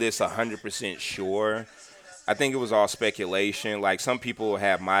don't know this 100% sure. I think it was all speculation. Like some people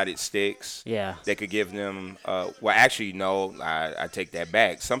have modded sticks Yeah. that could give them. Well, actually, no. I take that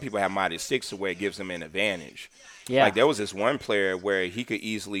back. Some people have modded sticks to where it gives them an advantage. Yeah. Like there was this one player where he could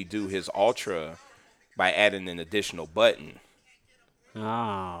easily do his ultra by adding an additional button.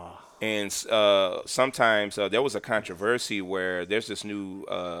 Oh. And sometimes there was a controversy where there's this new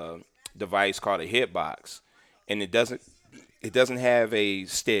device called a hitbox, and it doesn't have a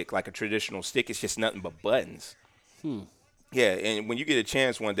stick like a traditional stick. It's just nothing but buttons. Hmm. Yeah, and when you get a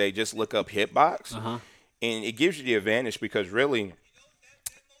chance one day, just look up Hitbox, Uh-huh. and it gives you the advantage because really,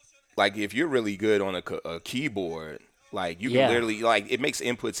 like if you're really good on a keyboard, like you can Yeah. literally like it makes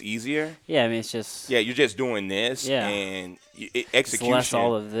inputs easier. Yeah, I mean, it's just, Yeah, you're just doing this yeah, and it's less all execution.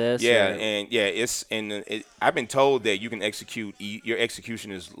 of this. Yeah, Or, and yeah, I've been told that you can execute. Your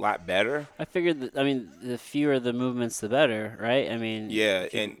execution is a lot better. I figured that, I mean, the fewer the movements, the better, right? I mean, Yeah, you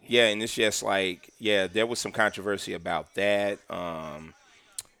can, and it's just like there was some controversy about that.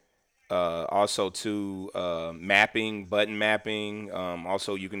 Also, too, mapping, button mapping.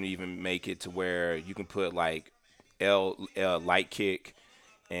 Also, you can even make it to where you can put like light kick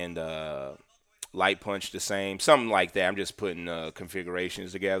and light punch the same, something like that. I'm just putting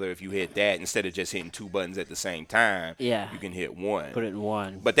configurations together. If you hit that instead of just hitting two buttons at the same time, yeah, you can hit one. put it in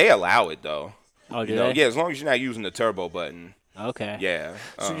one. But they allow it though. Oh, do You know, they? yeah, as long as you're not using the turbo button. Okay. Yeah.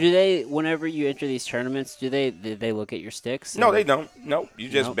 So do they, whenever you enter these tournaments, do they look at your sticks? No, and- they don't. Nope. You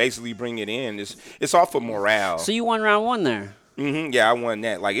just Nope. basically bring it in. It's all for morale. So you won round one there. Yeah, I won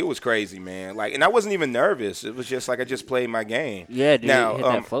that. Like it was crazy, man. Like, and I wasn't even nervous. It was just like I just played my game. Yeah, dude, Now, hit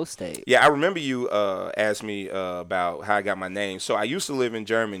that flow state. Yeah, I remember you asked me about how I got my name. So I used to live in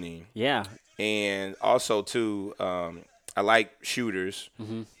Germany, Yeah. and also too, I like shooters.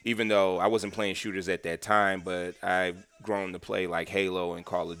 Even though I wasn't playing shooters at that time, but I've grown to play like Halo and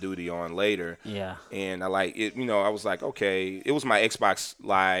Call of Duty on later. Yeah. And I like it. You know, I was like, okay, it was my Xbox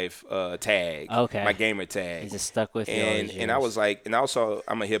Live tag, Okay. my gamer tag. It just stuck with you. all And these and I years. was like, and also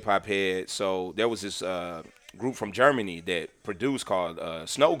I'm a hip hop head, so there was this group from Germany that produced called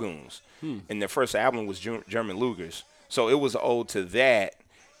Snow Goons, and their first album was German Lugers. So it was ode to that,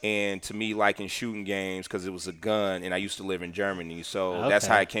 and to me liking shooting games because it was a gun, and I used to live in Germany, so that's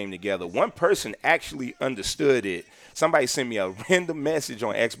Okay. how it came together. One person actually understood it. Somebody sent me a random message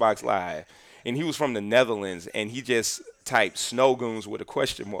on Xbox Live, and he was from the Netherlands, and he just typed Snow Goons with a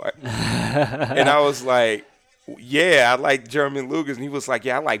question mark. And I was like, yeah, I like German Lugers. And he was like,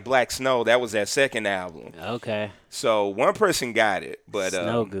 yeah, I like Black Snow. That was that second album. Okay. So one person got it. But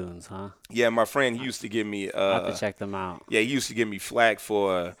Snow Goons, huh? yeah, my friend, he used to give me I'll have to check them out. yeah, he used to give me flack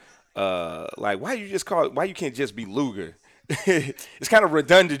for like why you can't just be Luger? It's kind of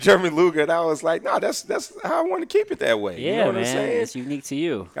redundant, German Luger. And I was like, no, that's how I want to keep it that way. Yeah, You know what man. I'm saying? It's unique to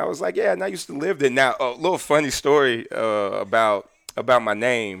you. I was like, yeah, and I used to live there. Now, a little funny story about my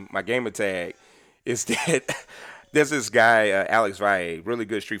name, my gamer tag, is that there's this guy, Alex Valle, really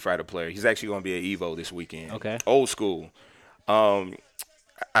good Street Fighter player. He's actually going to be at Evo this weekend. Okay. Old school.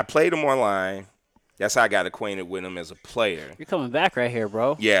 I played him online. That's how I got acquainted with him as a player. You're coming back right here,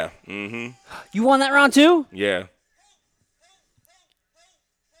 bro. Yeah. You won that round too? Yeah.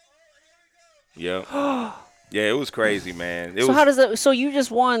 Yeah. Yeah, it was crazy, man. It So was, how does that? So you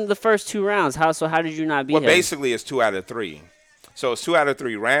just won the first two rounds. How did you not beat well, him? basically, it's 2 out of 3. So it's 2 out of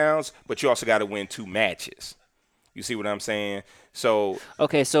 3 rounds, but you also got to win 2 matches. You see what I'm saying? So,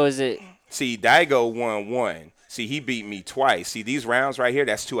 Okay, so is it? see, Daigo won 1. See, he beat me twice. See, these rounds right here,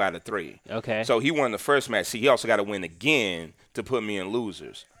 that's 2 out of 3. Okay. So he won the first match. See, he also got to win again to put me in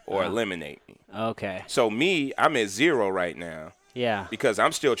losers or eliminate me. Okay. So me, I'm at 0 right now Yeah. because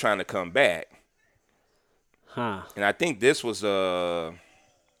I'm still trying to come back. Huh. And I think this was this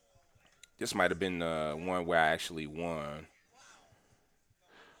might have been the one where I actually won.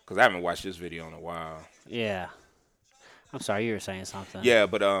 Because I haven't watched this video in a while. Yeah. I'm sorry, you were saying something. Yeah,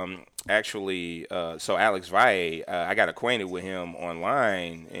 but actually, so Alex Valle, I got acquainted with him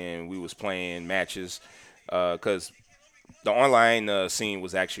online, and we was playing matches because the online scene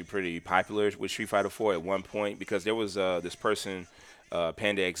was actually pretty popular with Street Fighter 4 at one point because there was this person,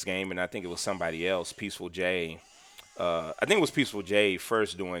 Panda X Game, and I think it was somebody else, Peaceful J. I think it was Peaceful J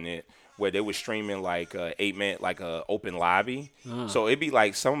first doing it, where they were streaming like 8-man, like a open lobby. So it'd be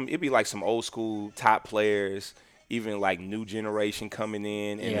like some old school top players, even like new generation coming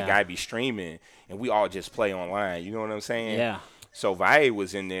in, and Yeah. the guy be streaming, and we all just play online. You know what I'm saying? Yeah. So Valle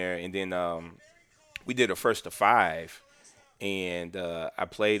was in there, and then we did a first to 5, and I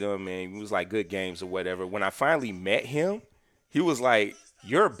played him, and it was like good games or whatever. When I finally met him, he was like,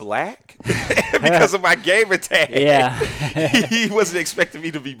 "You're black," because of my gamer tag. Yeah. He wasn't expecting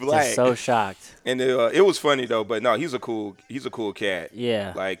me to be black. Just so shocked. And it was funny though. But no, he's a cool cat.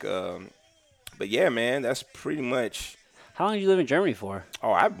 Yeah. Like, but yeah, man, that's pretty much. How long did you live in Germany for?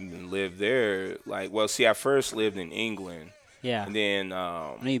 Oh, I've lived there. Like, well, see, I first lived in England, Yeah. and then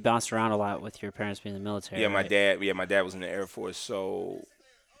I know you bounced around a lot with your parents being in the military. yeah, my right? dad. Yeah, my dad was in the Air Force. So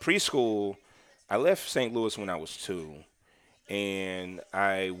preschool, I left St. Louis when I was 2, and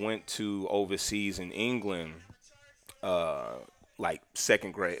I went to overseas in England uh, like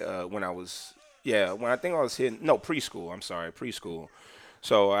second grade. When I was when I think I was hitting no preschool. I'm sorry, preschool.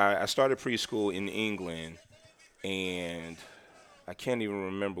 So I started preschool in England, and I can't even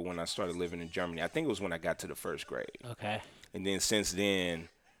remember when I started living in Germany. I think it was when I got to the first grade, Okay. and then since then,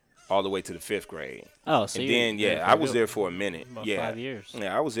 all the way to the fifth grade. Oh, so And you're then there I for was there for a minute. about Yeah, 5 years.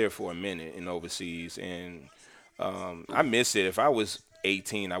 yeah, I was there for a minute in overseas, and I miss it. If I was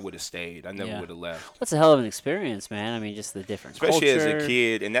 18, I would have stayed. I never Yeah. would have left. What's a hell of an experience, man. I mean, just the different Especially as a culture.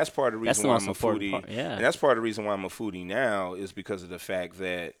 kid, and that's part of the That's reason the why most I'm a important foodie. part. Yeah. And that's part of the reason why I'm a foodie now is because of the fact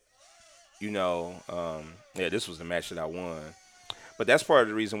that, this was the match that I won. But that's part of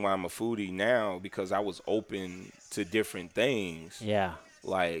the reason why I'm a foodie now because I was open to different things. Yeah.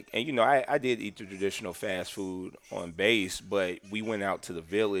 Like, and I did eat the traditional fast food on base, but we went out to the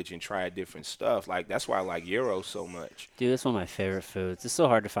village and tried different stuff. Like, that's why I like gyro so much. Dude, that's one of my favorite foods. It's so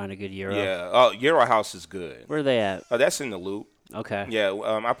hard to find a good gyro. Yeah. Oh, Gyro House is good. Where are they at? Oh, that's in the Loop. Okay. Yeah,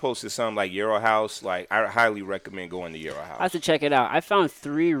 I posted something like Euro House. Like, I highly recommend going to Euro House. I have to check it out. I found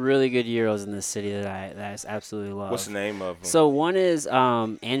 3 really good gyros in this city that I absolutely love. What's the name of them? So one is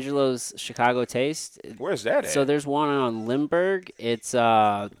Angelo's Chicago Taste. Where's that at? So there's one on Lindbergh. It's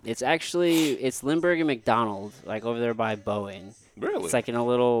Lindbergh and McDonald, like over there by Boeing. Really? It's like in a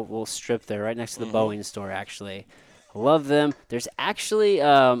little strip there, right next to the Boeing store, actually. I love them. There's actually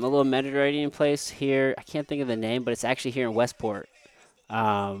a little Mediterranean place here. I can't think of the name, but it's actually here in Westport. Where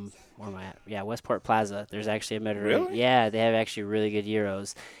am I at? Yeah, Westport Plaza. There's actually a Mediterranean. Really? Yeah, they have actually really good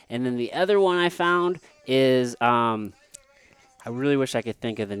gyros. And then the other one I found is I really wish I could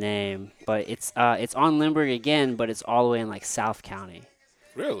think of the name, but it's on Lindbergh again, but it's all the way in like South County.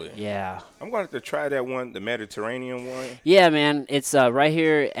 Really? Yeah. I'm going to have to try that one, the Mediterranean one. Yeah, man. It's right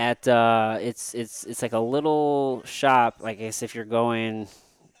here at it's like a little shop. Like I guess if you're going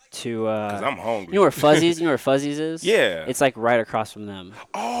to Because I'm hungry. you know where Fuzzies? You know where Fuzzies is? Yeah. It's like right across from them.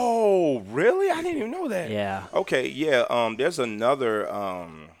 Oh, really? I didn't even know that. Yeah. Okay, yeah. There's another.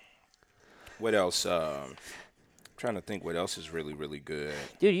 What else? Trying to think what else is really, really good.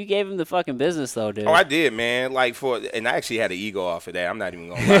 Dude, you gave him the fucking business though, dude. Oh, I did, man. Like and I actually had an ego off of that. I'm not even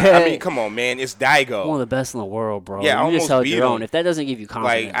gonna lie. I mean, come on, man. It's Daigo. One of the best in the world, bro. Yeah, I you just almost held beat your own. him. If that doesn't give you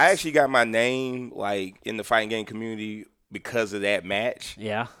confidence, Like, I actually got my name like in the fighting game community because of that match.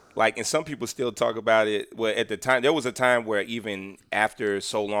 yeah. Like, and some people still talk about it. Well, at the time, there was a time where even after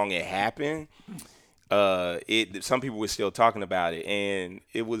so long it happened, some people were still talking about it, and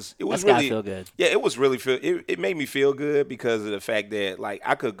it was That's really gotta feel good. Yeah, it was really it made me feel good because of the fact that like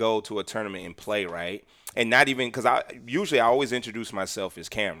I could go to a tournament and play, right, and not even because I always introduce myself as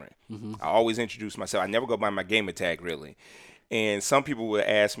Cameron. Mm-hmm. I always introduce myself. I never go by my gamer tag really. And some people would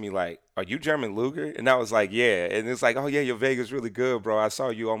ask me like, "Are you German Luger?" And I was like, "Yeah." And it's like, "Oh yeah, your Vega's really good, bro. I saw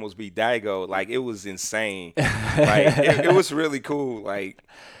you almost beat Daigo. Like it was insane. Like it was really cool. Like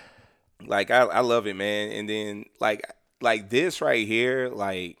I love it, man. And then like this right here,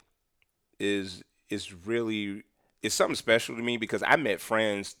 like is really it's something special to me because I met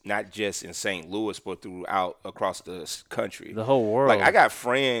friends not just in St. Louis but throughout across the country. The whole world. Like I got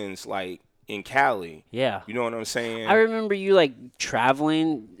friends like in Cali. Yeah. You know what I'm saying? I remember you like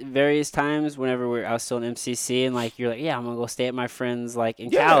traveling various times whenever I was still in MCC, and like you're like, yeah, I'm gonna go stay at my friends like in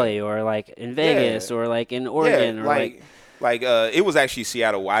Yeah. Cali or like in Vegas or like in Oregon or like it was actually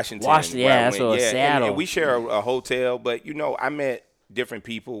Seattle, Washington. Washington, where I yeah, that's went. what it was, and Seattle. we share a hotel, but I met different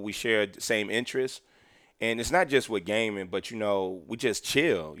people. We shared the same interests. And it's not just with gaming, but we just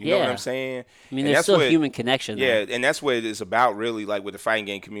chill. You know what Yeah. I'm saying? I mean, And there's that's still what- a human connection Yeah, there. and that's what it's about, really. Like with the fighting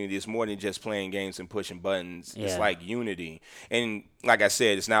game community, it's more than just playing games and pushing buttons. It's Yeah. like unity, and like I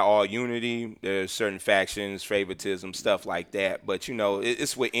said, it's not all unity. There's certain factions, favoritism, stuff like that. But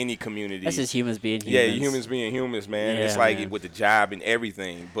it's with any community. That's just humans being Yeah, humans. humans being humans, man. Yeah, It's like man. with the job and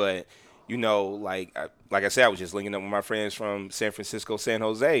everything. But like I said, I was just linking up with my friends from San Francisco, San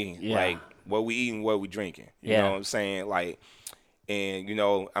Jose. Yeah. Like what we eating, what we drinking. You Yeah. know what I'm saying? Like, and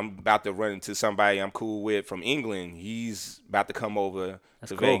I'm about to run into somebody I'm cool with from England. He's about to come over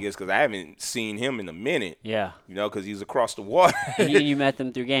to cool. Vegas because I haven't seen him in a minute. Yeah. Because he's across the water. And you met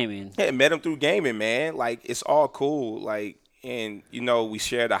them through gaming. Yeah, met him through gaming, man. Like it's all cool. Like, and we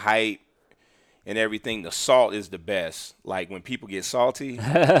share the hype and everything. The salt is the best. Like when people get salty, like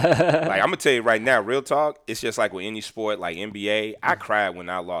I'm gonna tell you right now, real talk. It's just like with any sport, like NBA. I cried when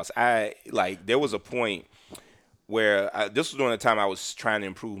I lost. There was a point where this was during the time I was trying to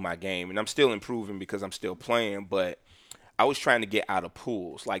improve my game, and I'm still improving because I'm still playing. But I was trying to get out of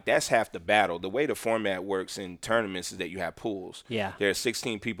pools. Like, that's half the battle. The way the format works in tournaments is that you have pools. Yeah. There are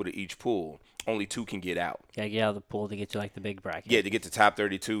 16 people to each pool. Only 2 can get out. Gotta get out of the pool to get to like the big bracket. Yeah, to get to top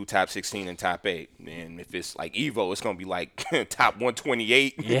 32, top 16, and top 8. And if it's like Evo, it's gonna be like top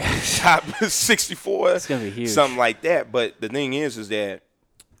 128, top 64. It's gonna be huge. Something like that. But the thing is that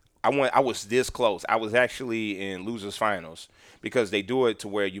I was this close. I was actually in losers finals because they do it to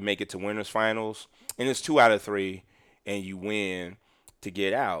where you make it to winners finals, and it's 2 out of 3, and you win to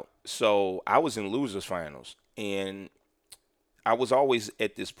get out. So I was in losers finals, and I was always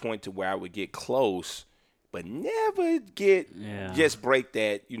at this point to where I would get close, but never get just break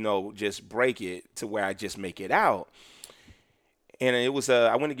that, just break it to where I just make it out. And it was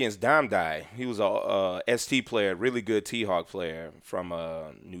I went against Dom Dai. He was a ST player, really good T-Hawk player from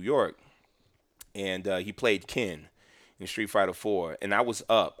New York, and he played Ken in Street Fighter 4. And I was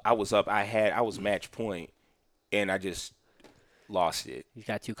up. I was match point, and I just lost it. You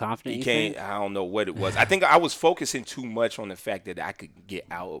got too confident. I don't know what it was. I think I was focusing too much on the fact that I could get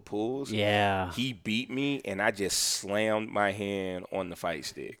out of pools. Yeah. He beat me, and I just slammed my hand on the fight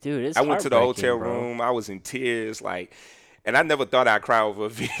stick. Dude, it's I went to the hotel room. I was in tears, and I never thought I'd cry over a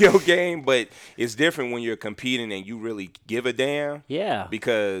video game, but it's different when you're competing and you really give a damn. Yeah.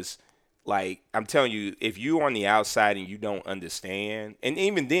 Because, I'm telling you, if you're on the outside and you don't understand, and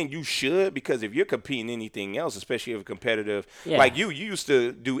even then you should, because if you're competing anything else, especially if competitive, like you used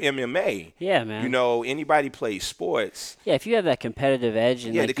to do MMA. Yeah, man. Anybody plays sports. Yeah, if you have that competitive edge.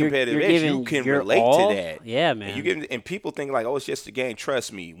 And the competitive edge, you can relate to that. Yeah, man. And people think it's just a game.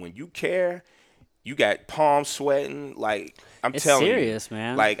 Trust me, when you care, you got palms sweating. I'm telling you. It's serious,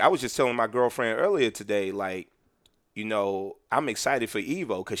 man. I was just telling my girlfriend earlier today, I'm excited for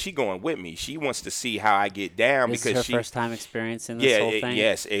Evo because she going with me. She wants to see how I get down this because is her first time experiencing this whole thing.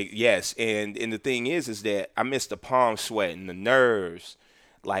 Yes. And the thing is that I miss the palm sweating, the nerves,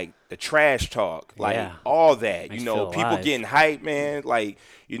 the trash talk, all that. People getting hyped, man.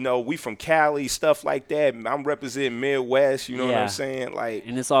 We from Cali, stuff like that. I'm representing Midwest. You know what I'm saying?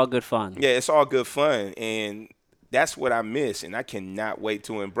 And it's all good fun. Yeah, it's all good fun, and that's what I miss, and I cannot wait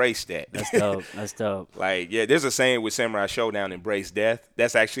to embrace that. That's dope. There's a saying with Samurai Showdown, embrace death.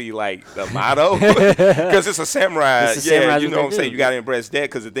 That's actually the motto because it's a samurai. You know what I'm saying? You got to embrace death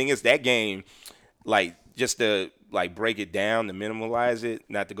because the thing is that game, just to break it down, to minimalize it,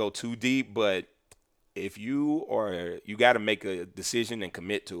 not to go too deep, but if you got to make a decision and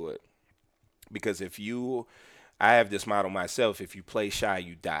commit to it, because I have this motto myself: if you play shy,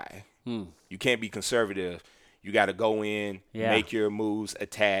 you die. You can't be conservative. You got to go in, make your moves,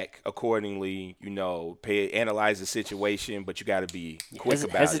 attack accordingly, analyze the situation, but you got to be quick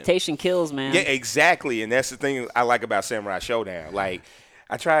about it. Hesitation kills, man. Yeah, exactly. And that's the thing I like about Samurai Showdown.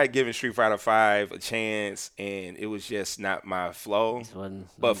 I tried giving Street Fighter V a chance, and it was just not my flow.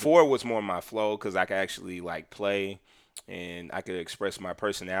 But 4 was more my flow because I could actually, play, and I could express my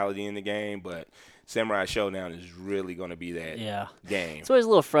personality in the game. But Samurai Showdown is really going to be that game. It's always a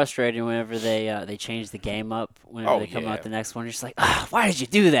little frustrating whenever they change the game up. Whenever they come out the next one, you're just like, why did you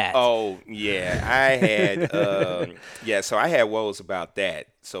do that? Oh, yeah. I had so I had woes about that.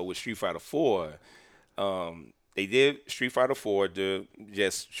 So with Street Fighter 4, they did Street Fighter 4,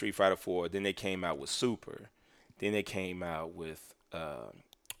 just Street Fighter 4. Then they came out with Super. Then they came out with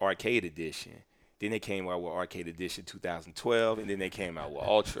Arcade Edition. Then they came out with Arcade Edition 2012, and then they came out with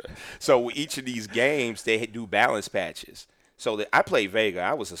Ultra. So with each of these games, they do balance patches. So I played Vega.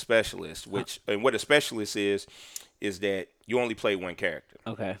 I was a specialist, and what a specialist is that you only play one character.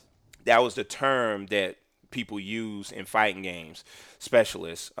 Okay. That was the term that people use in fighting games,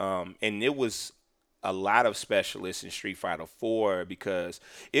 specialists. And it was a lot of specialists in Street Fighter 4 because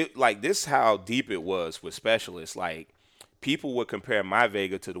this is how deep it was with specialists. People would compare my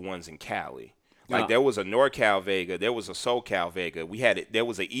Vega to the ones in Cali. There was a NorCal Vega, there was a SoCal Vega. There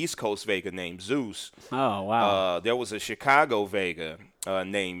was an East Coast Vega named Zeus. Oh, wow. There was a Chicago Vega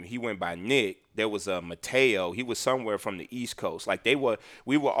he went by Nick. There was a Mateo. He was somewhere from the East Coast.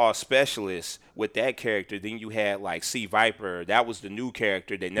 We were all specialists with that character. Then you had C Viper. That was the new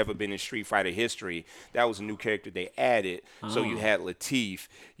character that never been in Street Fighter history. That was a new character they added. Oh. So you had Latif.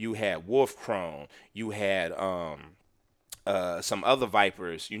 You had Wolf Crone. You had some other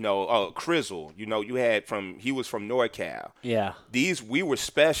Vipers, Crizzle, he was from NorCal. Yeah. We were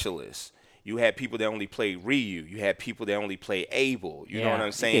specialists. You had people that only played Ryu. You had people that only played Abel. You know what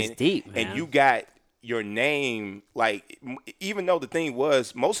I'm saying? It's deep, man. And you got your name, even though the thing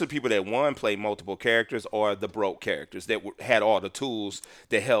was, most of the people that won played multiple characters or the broke characters that had all the tools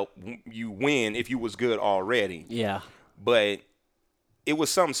that help you win if you was good already. Yeah. But it was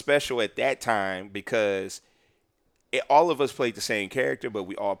something special at that time because all of us played the same character, but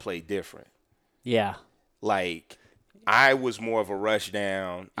we all played different. Yeah. Like, I was more of a rush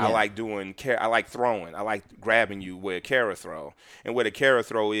down. Yeah. I like I like throwing. I like grabbing you with a Kara throw. And what a Kara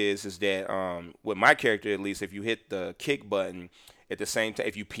throw is that with my character, at least, if you hit the kick button at the same time,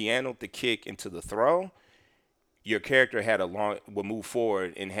 if you pianoed the kick into the throw, your character would move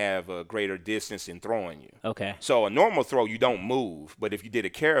forward and have a greater distance in throwing you. Okay. So a normal throw, you don't move. But if you did a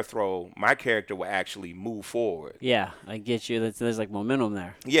Kara throw, my character will actually move forward. Yeah, I get you. There's like momentum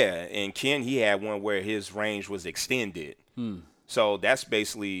there. Yeah, and Ken, he had one where his range was extended. So that's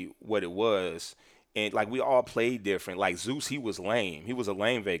basically what it was. And, like, we all played different. Like, Zeus, he was lame. He was a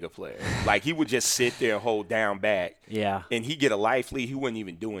lame Vega player. Like, he would just sit there and hold down back. Yeah. And he'd get a life lead. He wouldn't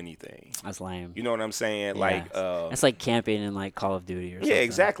even do anything. That's lame. You know what I'm saying? Yeah. Like, that's like camping in, like, Call of Duty or something. yeah,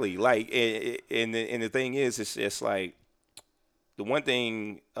 exactly. Like, and the thing is, it's just like, the one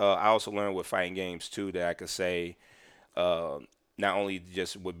thing I also learned with fighting games, too, that I could say, not only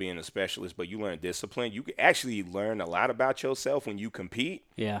just with being a specialist, but you learn discipline. You can actually learn a lot about yourself when you compete.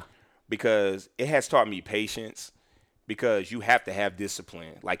 Yeah. Because it has taught me patience, because you have to have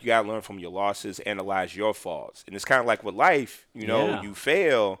discipline. Like, you got to learn from your losses, analyze your faults. And it's kind of like with life, Yeah. you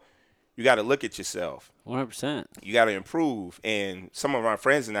fail, you got to look at yourself. 100%. You got to improve. And some of my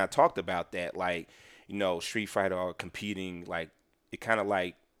friends and I talked about that, like, Street Fighter or competing, like, it kind of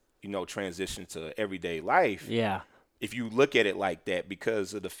like, transition to everyday life. Yeah. If you look at it like that,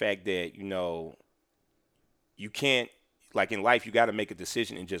 because of the fact that, you can't, like, in life, you got to make a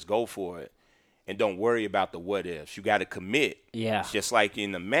decision and just go for it and don't worry about the what ifs. You got to commit. Yeah. It's just like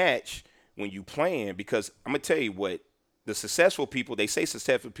in the match when you playing, because I'm going to tell you what, the successful people, they say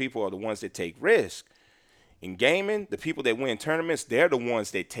successful people are the ones that take risk. In gaming, the people that win tournaments, they're the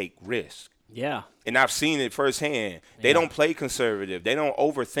ones that take risk. Yeah. And I've seen it firsthand. They Yeah. don't play conservative. They don't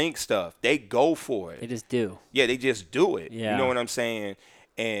overthink stuff. They go for it. They just do. Yeah, they just do it. Yeah. You know what I'm saying?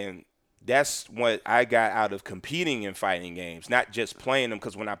 And that's what I got out of competing in fighting games, not just playing them.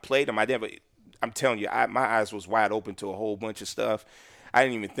 Because when I played them, I'm telling you, my eyes was wide open to a whole bunch of stuff I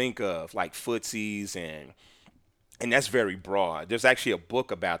didn't even think of, like footsies, and that's very broad. There's actually a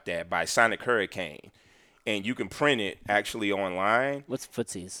book about that by Sonic Hurricane, and you can print it actually online. What's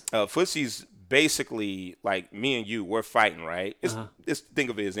footsies? Footsies basically, like, me and you, we're fighting, right? Just think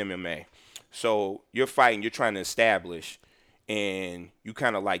of it as MMA. So you're fighting, you're trying to establish, and you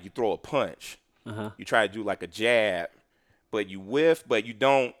kind of like, you throw a punch. You try to do like a jab, but you whiff, but you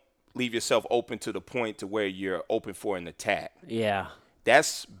don't leave yourself open to the point to where you're open for an attack. Yeah.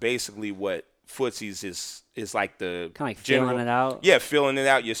 That's basically what footsies is like, the Kind of like general, filling it out. Yeah, filling it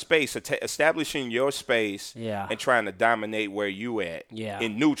out, your space, establishing your space, Yeah. and trying to dominate where you at. Yeah.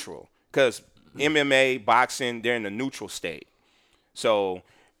 In neutral, because MMA, boxing, they're in the neutral state. So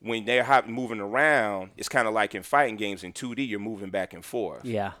when they're moving around, it's kind of like in fighting games in 2D, you're moving back and forth.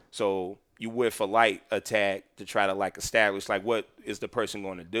 Yeah. So you whiff a light attack to try to, like, establish, like, what is the person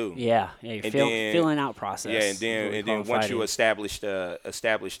going to do. Yeah. Yeah. You're filling out process. Yeah, is what we and call then once fighting. you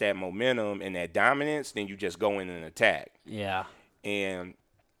establish that momentum and that dominance, then you just go in and attack. Yeah. And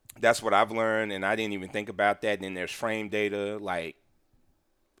that's what I've learned, and I didn't even think about that. And then there's frame data, like,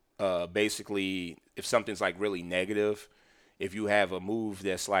 basically, if something's, like, really negative, if you have a move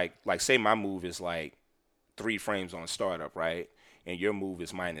that's like say my move is like 3 frames on startup, right? And your move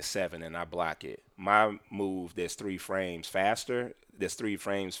is -7 and I block it. My move that's 3 frames fast,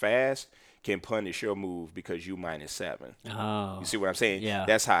 can punish your move because you -7. Oh. You see what I'm saying? Yeah.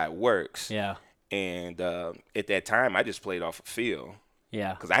 That's how it works. Yeah. And at that time, I just played off a feel.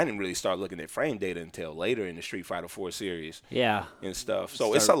 Yeah. Because I didn't really start looking at frame data until later in the Street Fighter 4 series Yeah. and stuff.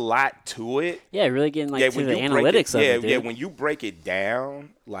 So it's a lot to it. Yeah. Really getting like to when the you break analytics of it, dude. Yeah, when you break it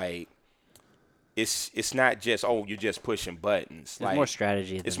down, like, it's not just, oh, you're just pushing buttons. There's like, more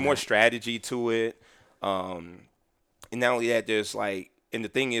strategy. It's than more that. strategy to it. And not only that, there's like, and the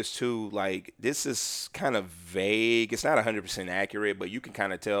thing is too, like, this is kind of vague. It's not 100% accurate, but you can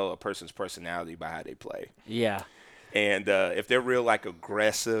kind of tell a person's personality by how they play. Yeah. And if they're real, like,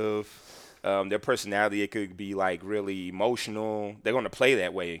 aggressive, their personality, it could be, like, really emotional. They're going to play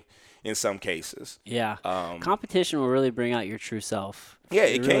that way in some cases. Yeah. Competition will really bring out your true self. Yeah,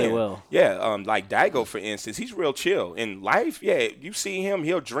 it really can. will. Yeah, like Daigo, for instance, he's real chill. In life, yeah, you see him,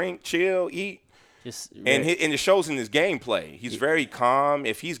 he'll drink, chill, eat. And it shows in his gameplay. He's very calm.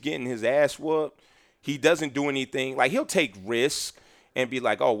 If he's getting his ass whooped, he doesn't do anything. Like, he'll take risks and be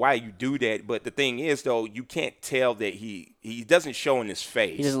like, oh, why you do that? But the thing is, though, you can't tell that he doesn't show in his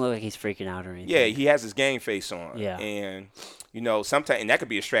face. He doesn't look like he's freaking out or anything. Yeah, he has his game face on. Yeah. And, sometimes, and that could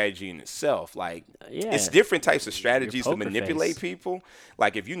be a strategy in itself. Like, Yeah. it's different types of strategies to poker manipulate face. people.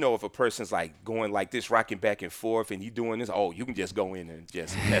 Like, if if a person's, like, going like this, rocking back and forth, and he doing this, oh, you can just go in and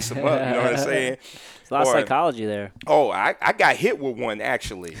just mess him up. You know what I'm saying? It's a lot of Or- psychology there. Oh, I got hit with one,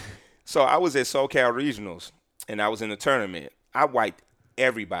 actually. So I was at SoCal Regionals, and I was in the tournament. I wiped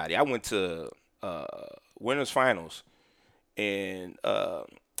everybody. I went to winners finals, and I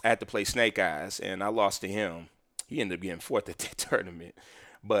had to play Snake Eyes, and I lost to him. He ended up getting fourth at that tournament,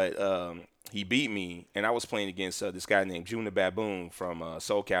 but he beat me, and I was playing against this guy named Juna Baboon from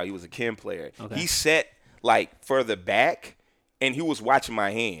SoCal. He was a Ken player. Okay. He sat like further back, and he was watching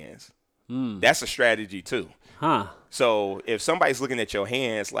my hands. That's a strategy too. Huh. So if somebody's looking at your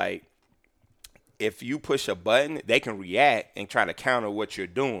hands, like, if you push a button, they can react and try to counter what you're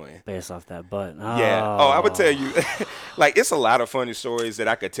doing. Based off that button. Yeah. Oh, I would tell you, like, it's a lot of funny stories that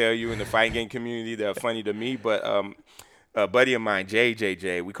I could tell you in the fighting game community that are funny to me. But a buddy of mine,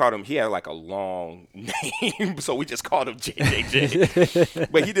 JJJ, we called him, he had like a long name, so we just called him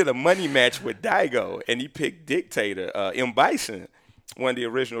JJJ. But he did a money match with Daigo, and he picked Dictator, M. Bison, one of the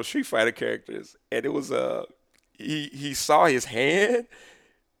original Street Fighter characters. And it was he saw his hand.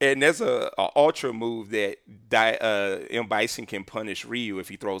 And there's a ultra move that M. Bison can punish Ryu if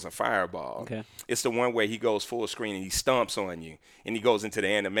he throws a fireball. Okay. It's the one where he goes full screen and he stomps on you, and he goes into the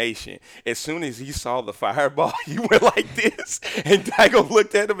animation. As soon as he saw the fireball, he went like this, and Daigo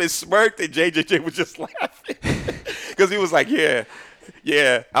looked at him and smirked, and JJJ was just laughing. Because he was like,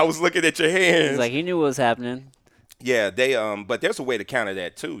 yeah, I was looking at your hands. He's like, he knew what was happening. Yeah, they but there's a way to counter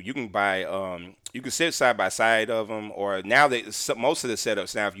that too. You can buy you can sit side by side of them, or now most of the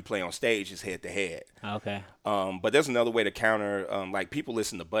setups now, if you play on stage, is head to head. Okay. But there's another way to counter. Like, people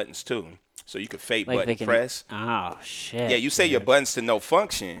listen to buttons too, so you could fake Like button they can press. Oh shit. Yeah, you say your buttons to no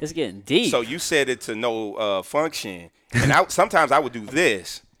function. It's getting deep. So you set it to no function, and sometimes I would do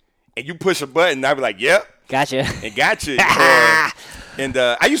this, and you push a button, and I'd be like, "Yep." Gotcha. And gotcha. And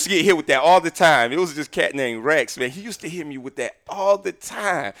I used to get hit with that all the time. It was this cat named Rex, man. He used to hit me with that all the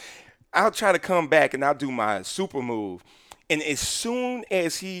time. I'll try to come back, and I'll do my super move. And as soon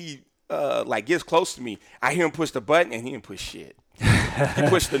as he gets close to me, I hear him push the button, and he didn't push shit. He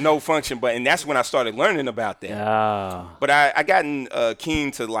pushed the no function button. And that's when I started learning about that. Oh. But I gotten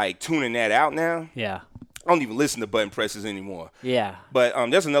keen to, like, tuning that out now. Yeah. I don't even listen to button presses anymore. Yeah. But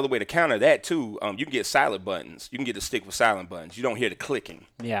there's another way to counter that, too. You can get silent buttons. You can get the stick with silent buttons. You don't hear the clicking.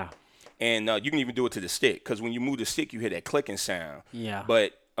 Yeah. And you can even do it to the stick, because when you move the stick, you hear that clicking sound. Yeah.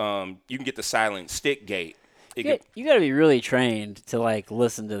 But you can get the silent stick gate. You got to be really trained to, like,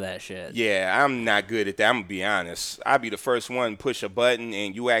 listen to that shit. Yeah, I'm not good at that. I'm going to be honest. I'll be the first one to push a button,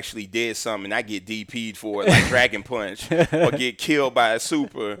 and you actually did something, and I get DP'd for it, like Dragon Punch, or get killed by a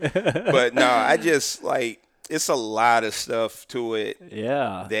super. But, no, I just, like, it's a lot of stuff to it.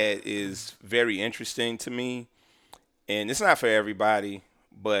 Yeah. That is very interesting to me. And it's not for everybody,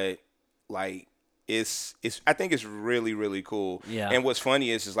 but, like, it's I think it's really, really cool. Yeah. And what's funny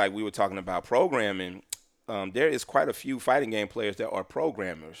is like we were talking about programming. There is quite a few fighting game players that are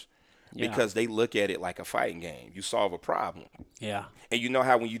programmers, because they look at it like a fighting game. You solve a problem. Yeah. And you know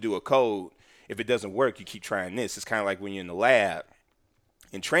how when you do a code, if it doesn't work, you keep trying this. It's kind of like when you're in the lab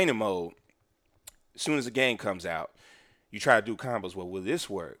in training mode. As soon as the game comes out, you try to do combos. Well, will this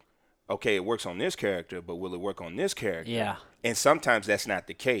work? Okay, it works on this character, but will it work on this character? Yeah. And sometimes that's not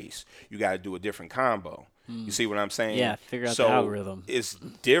the case. You got to do a different combo. You see what I'm saying? Yeah, figure out the algorithm. It's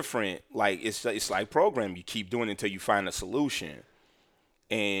different. Like, it's like programming. You keep doing it until you find a solution.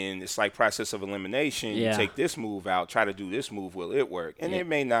 And it's like process of elimination. Yeah. You take this move out, try to do this move. Will it work? And it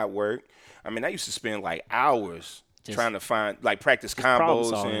may not work. I mean, I used to spend like hours trying to find, like, practice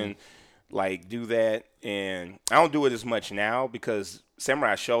combos and like do that. And I don't do it as much now because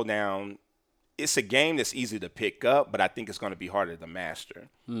Samurai Showdown, it's a game that's easy to pick up, but I think it's going to be harder to master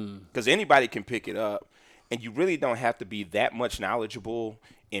because anybody can pick it up, and you really don't have to be that much knowledgeable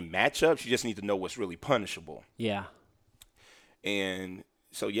in matchups. You just need to know what's really punishable. Yeah. And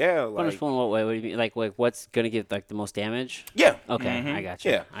so, yeah, like, Punishable in what way? What do you mean? Like what's gonna get like the most damage? yeah. Okay, I got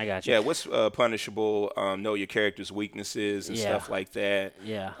you. Yeah. I got you. Yeah, what's punishable, know your character's weaknesses and stuff like that.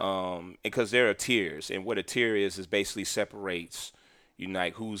 Yeah. Because there are tiers, and what a tier is basically separates, you know,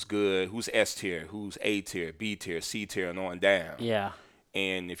 like who's good, who's S tier, who's A tier, B tier, C tier, and on down. Yeah.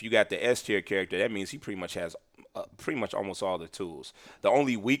 And if you got the S tier character, that means he pretty much has pretty much almost all the tools. The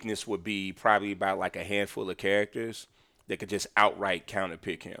only weakness would be probably about like a handful of characters that could just outright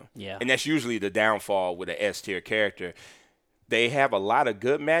counterpick him. Yeah. And that's usually the downfall with an S tier character. they have a lot of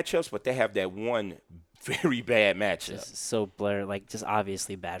good matchups, but they have that one very bad matchup. Just so blurred, like just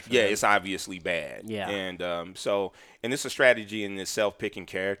obviously bad for Yeah, them. it's obviously bad. Yeah. And and it's a strategy in itself picking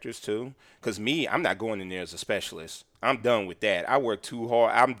characters too. Because I'm not going in there as a specialist. I'm done with that. I work too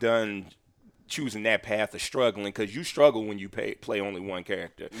hard. I'm done choosing that path of struggling because you struggle when you play only one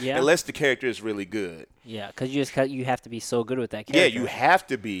character. Yeah. Unless the character is really good. Yeah, because you have to be so good with that character. Yeah, you have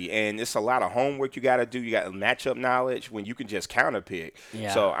to be. And it's a lot of homework you got to do. You got matchup knowledge when you can just counter pick.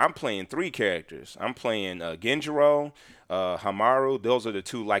 Yeah. So I'm playing 3 characters. I'm playing Genjiro, Hamaru. Those are the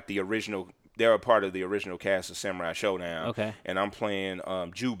 2 like the original. They're a part of the original cast of Samurai Showdown. Okay. And I'm playing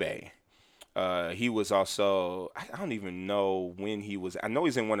Jubei. He was also, I don't even know when he was. I know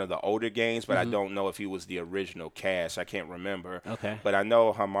he's in one of the older games, but I don't know if he was the original cast. I can't remember. Okay. But I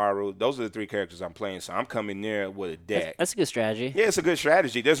know Hamaru. Those are the 3 characters I'm playing, so I'm coming there with a deck. That's a good strategy. Yeah, it's a good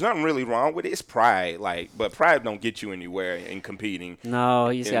strategy. There's nothing really wrong with it. It's pride, but pride don't get you anywhere in competing. No,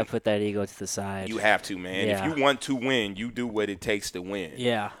 you just got to put that ego to the side. You have to, man. Yeah. If you want to win, you do what it takes to win.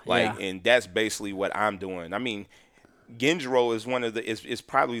 Yeah. And that's basically what I'm doing. I mean, Genjiro is one of the is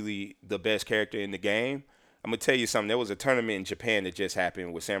probably the best character in the game. I'm gonna tell you something. There was a tournament in Japan that just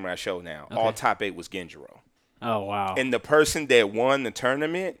happened with Samurai Showdown. Okay. All top 8 was Genjiro. Oh, wow. And the person that won the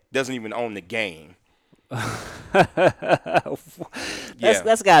tournament doesn't even own the game.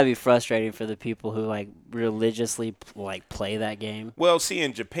 That's got to be frustrating for the people who like religiously like play that game. Well, see,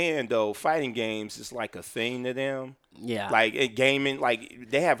 in Japan though, fighting games is like a thing to them. Yeah. Like gaming, like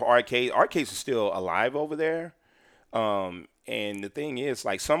they have arcades. Arcades are still alive over there. And the thing is,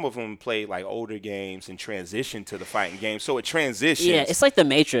 like, some of them play like older games and transition to the fighting game, so it transitions. Yeah, it's like the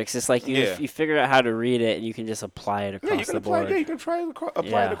Matrix. It's like Yeah. you figure out how to read it and you can just apply it across the board. Yeah, you can try to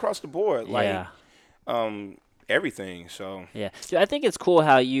apply it across the board, like Yeah. everything. So Yeah. Dude, I think it's cool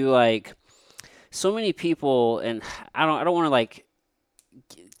how you like so many people, and I don't want to like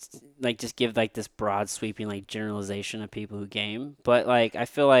just give like this broad sweeping like generalization of people who game, but like I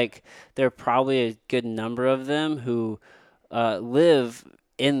feel like there are probably a good number of them who live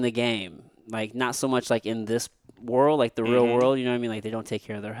in the game, like not so much like in this world, like the real world, you know what I mean? Like they don't take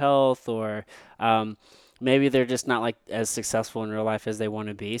care of their health, or maybe they're just not like as successful in real life as they want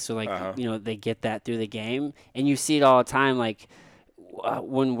to be. So like, you know, they get that through the game, and you see it all the time. Like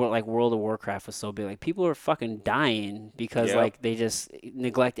when like World of Warcraft was so big, like people are fucking dying because like they just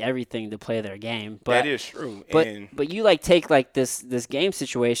neglect everything to play their game. But that is true. But you like take like this game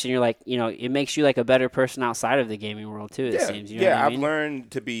situation, you're like, you know, it makes you like a better person outside of the gaming world too. It seems. You know what I mean? I've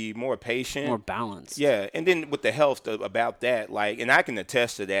learned to be more patient, more balanced. Yeah, and then with the health about that, like, and I can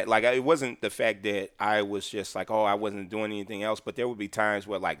attest to that. Like, it wasn't the fact that I was just like, oh, I wasn't doing anything else, but there would be times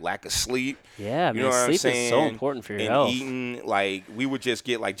where like lack of sleep. Yeah, you know man, what sleep I'm saying? is so important for your and health. Eating, like, we would just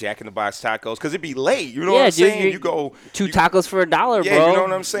get like Jack in the Box tacos because it'd be late. You know what I'm saying? You go 2 tacos for $1, bro. Yeah, you know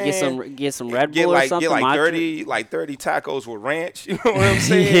what I'm saying? Get some Red Bull or something. Get like 30 tacos with ranch. You know what I'm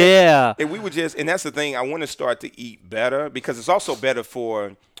saying? Yeah. And we would just, and that's the thing. I want to start to eat better because it's also better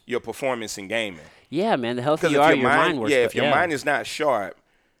for your performance in gaming. Yeah, man. The healthier you are, your mind works. Yeah, if your mind is not sharp,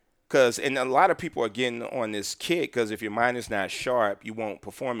 and a lot of people are getting on this kick because if your mind is not sharp, you won't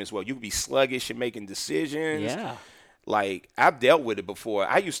perform as well. You can be sluggish in making decisions. Yeah. Like, I've dealt with it before.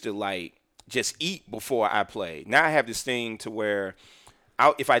 I used to, like, just eat before I play. Now I have this thing to where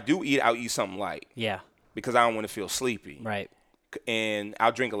if I do eat, I'll eat something light. Yeah. Because I don't want to feel sleepy. Right. And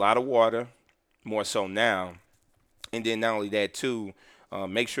I'll drink a lot of water, more so now. And then not only that, too,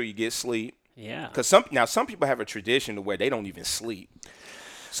 make sure you get sleep. Yeah. Because some people have a tradition to where they don't even sleep.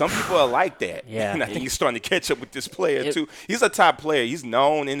 Some people are like that. Yeah. And I think he's starting to catch up with this player, too. He's a top player. He's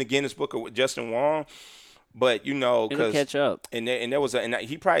known in the Guinness Book of Justin Wong. But, you know, it'll catch up. And there was and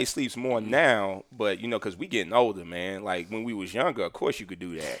he probably sleeps more now, but, you know, because we getting older, man. Like, when we was younger, of course you could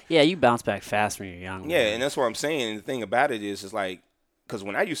do that. Yeah, you bounce back fast when you're young. Yeah, man. and that's what I'm saying. And the thing about it is like, because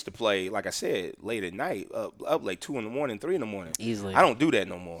when I used to play, like I said, late at night, up like 2 in the morning, 3 in the morning. Easily. I don't do that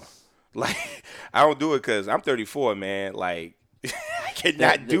no more. Like, I don't do it because I'm 34, man. Like, I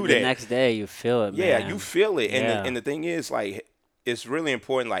cannot do that. The next day, you feel it, man. Yeah, you feel it. Yeah. And the thing is, like, it's really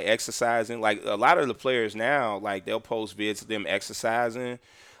important, like, exercising. Like, a lot of the players now, like, they'll post vids of them exercising.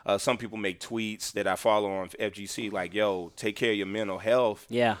 Some people make tweets that I follow on FGC, like, yo, take care of your mental health.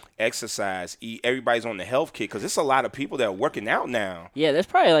 Yeah. Exercise. Eat. Everybody's on the health kick because there's a lot of people that are working out now. Yeah, there's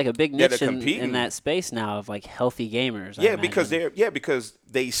probably like a big that niche are in competing. that space now of like healthy gamers. I Yeah, because imagine. because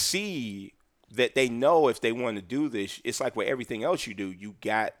they see that they know if they want to do this, it's like with everything else you do, you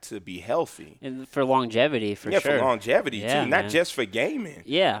got to be healthy. And for longevity, for Yeah, sure. for longevity, Yeah, too, not man. just for gaming.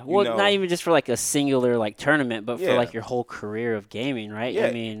 Yeah, well, You know? not even just for like a singular like tournament, but for Yeah. like your whole career of gaming, right? Yeah,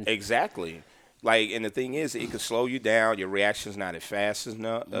 I mean, exactly. Like, and the thing is, it could slow you down. Your reaction's not as fast as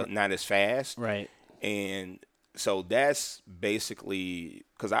not as fast. Right. And so that's basically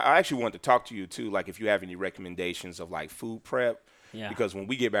because I actually want to talk to you too. Like, if you have any recommendations of like food prep. Yeah. Because when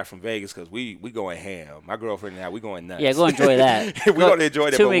we get back from Vegas, because we going ham. My girlfriend and I, we going nuts. Yeah, go enjoy that. We're going to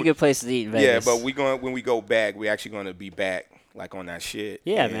enjoy that. Too many good places to eat in Vegas. Yeah, but when we go back, we actually going to be back like on that shit.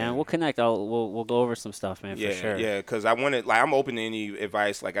 Yeah, and man, we'll connect. We'll go over some stuff, man, yeah, for sure. Yeah, because I wanted, like, I'm open to any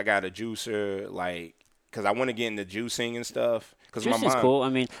advice. Like, I got a juicer, like, because I want to get into juicing and stuff. Because my Juicing's mom, cool. I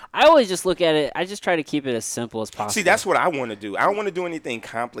mean, I always just look at it. I just try to keep it as simple as possible. see, that's what I want to do. I don't want to do anything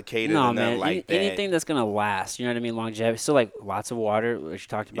complicated or nothing like that. Anything that's gonna last. You know what I mean? Longevity. So like lots of water, which you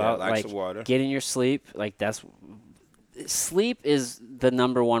talked about. Lots like of water. Getting your sleep. Like sleep is the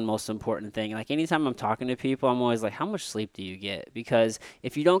number one most important thing. Like anytime I'm talking to people, I'm always like, how much sleep do you get? Because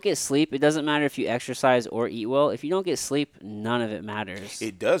if you don't get sleep, it doesn't matter if you exercise or eat well. If you don't get sleep, none of it matters.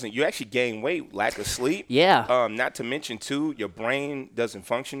 It doesn't. You actually gain weight, lack of sleep. Yeah. Not to mention, too, your brain doesn't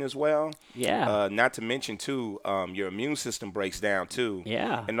function as well. Yeah. Not to mention, too, your immune system breaks down, too.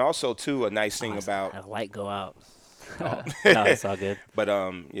 Yeah. And also, too, a nice thing about. A light go out. No, it's all good. But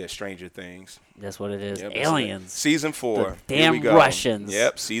yeah, Stranger Things. That's what it is. Yep, Aliens. Season 4. The Here we damn go. Russians.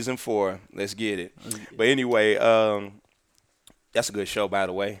 Yep, season 4. Let's get it. But anyway, that's a good show, by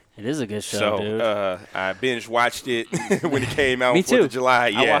the way. It is a good show, So dude. I binge watched it when it came out. Me 4th too. of July.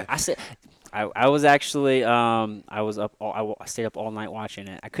 Yeah. I was actually I stayed up all night watching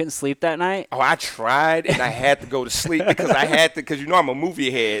it. I couldn't sleep that night. Oh, I tried and I had to go to sleep because you know I'm a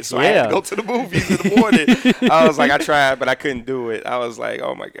movie head, so I had to go to the movies in the morning. I was like, I tried, but I couldn't do it. I was like,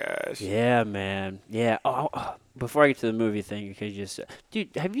 oh my gosh. Yeah, man. Yeah. Before I get to the movie thing, you could just, dude,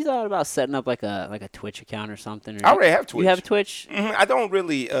 have you thought about setting up like a Twitch account or something? Or I already have Twitch. You have Twitch? I don't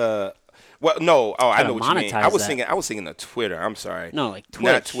really. Well, no. Oh, I know what you mean. I was monetize thinking of Twitter. I'm sorry. No, like Twitch.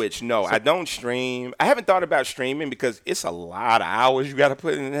 Not Twitch. No, I don't stream. I haven't thought about streaming because it's a lot of hours you got to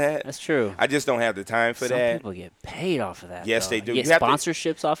put in that. That's true. I just don't have the time for that. Some people get paid off of that. Yes, though. they do. You You get have to-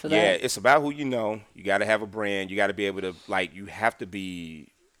 sponsorships off of that. Yeah, it's about who you know. You got to have a brand. You got to be able to you have to be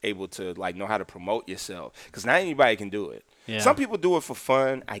able to know how to promote yourself because not anybody can do it. Yeah. Some people do it for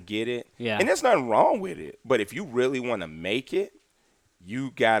fun. I get it. Yeah. And there's nothing wrong with it. But if you really want to make it,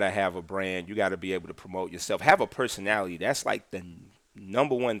 you got to have a brand. You got to be able to promote yourself. Have a personality. That's like the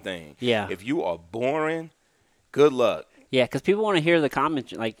number one thing. Yeah. If you are boring, good luck. Yeah, because people want to hear the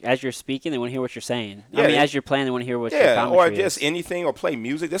comment, like, as you're speaking, they want to hear what you're saying. Yeah, I mean, as you're playing, they want to hear what your Yeah, or commentary just is. anything, or play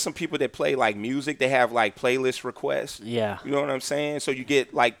music. There's some people that play music. They have playlist requests. Yeah. You know what I'm saying? So you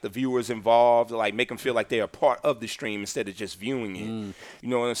get the viewers involved, make them feel like they're a part of the stream instead of just viewing it. You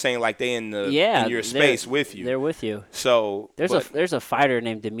know what I'm saying? Like they in your space with you. They're with you. So There's a fighter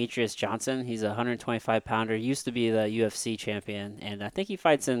named Demetrius Johnson. He's a 125 pounder. Used to be the UFC champion, and I think he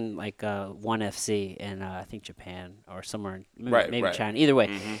fights in ONE FC in I think Japan or somewhere, maybe Right. China. Either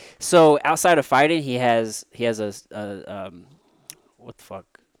way, so outside of fighting, he has a what the fuck,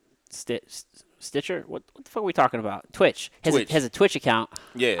 Stitcher? What the fuck are we talking about? Twitch. Has a Twitch account.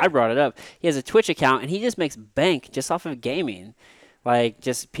 Yeah. I brought it up. He has a Twitch account, and he just makes bank just off of gaming.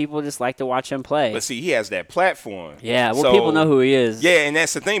 Just people just like to watch him play. But see, he has that platform. Yeah, well, So- people know who he is. Yeah, and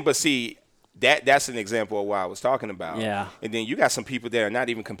that's the thing. But see, that's an example of what I was talking about. Yeah. And then you got some people that are not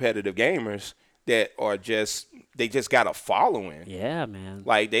even competitive gamers that are just got a following. Yeah, man.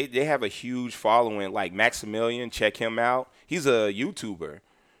 They have a huge following. Like Maximilian, check him out. He's a YouTuber,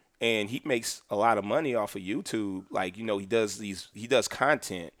 and he makes a lot of money off of YouTube. He does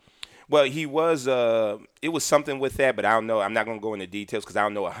content. Well, it was something with that, but I don't know. I'm not gonna go into details because I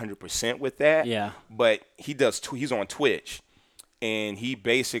don't know 100% with that. Yeah. But he's on Twitch, and he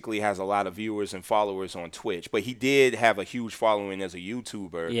basically has a lot of viewers and followers on Twitch. But he did have a huge following as a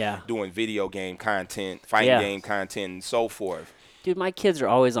YouTuber. Yeah. Doing video game content, fighting Yeah. game content, and so forth. Dude, my kids are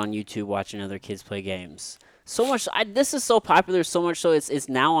always on YouTube watching other kids play games. So much. This is so popular. So much so it's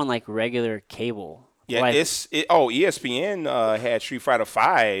now on regular cable. Yeah, ESPN had Street Fighter V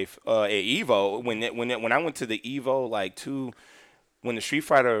at Evo when I went to the Evo when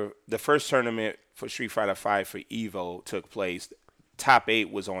the first tournament for Street Fighter V for Evo took place. Top 8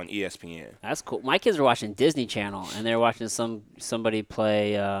 was on ESPN. That's cool. My kids are watching Disney Channel, and they're watching somebody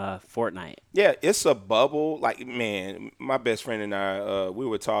play Fortnite. Yeah, it's a bubble. Man, my best friend and I, we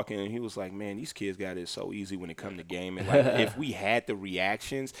were talking, and he was like, man, these kids got it so easy when it comes to gaming. If we had the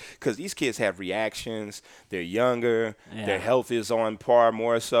reactions, because these kids have reactions, they're younger, their health is on par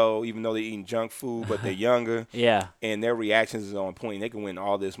more so, even though they're eating junk food, but they're younger. Yeah. And their reactions is on point. They can win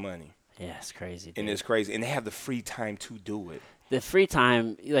all this money. Yeah, it's crazy, dude. And it's crazy. And they have the free time to do it. The free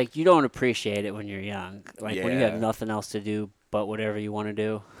time, you don't appreciate it when you're young. When you have Yeah. nothing else to do but whatever you want to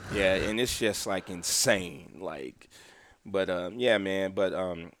do. Yeah, and it's just like insane. Like, but yeah, man. But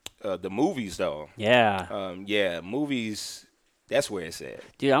the movies though, Yeah. yeah, movies. That's where it's at.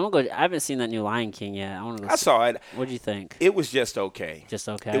 Dude, I'm gonna go. I haven't seen that new Lion King yet. I want to go. I saw it. What'd you think? It was just okay. Just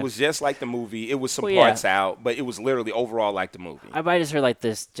okay. It was just like the movie. It was some Well, yeah. parts out, but it was literally overall like the movie. I just heard like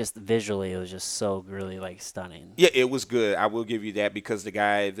this, just visually, it was just so really like stunning. Yeah, it was good. I will give you that because the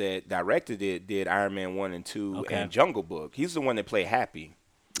guy that directed it did Iron Man 1 and 2 Okay. and Jungle Book. He's the one that played Happy.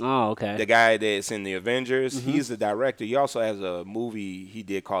 Oh, okay. The guy that's in the Avengers, Mm-hmm. he's the director. He also has a movie he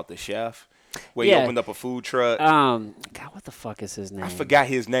did called The Chef, where Yeah. he opened up a food truck. God, what the fuck is his name? I forgot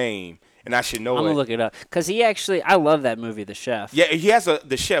his name, and I should know I'm it. gonna look it up because I love that movie, The Chef. Yeah, he has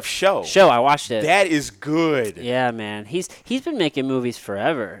The Chef show. I watched it. That is good. Yeah, man. He's been making movies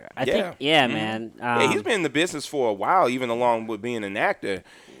forever. I think. Yeah, Mhm. man. Yeah, he's been in the business for a while, even along with being an actor.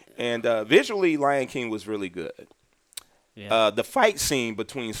 And visually, Lion King was really good. Yeah. The fight scene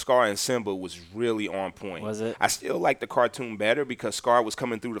between Scar and Simba was really on point. Was it? I still like the cartoon better because Scar was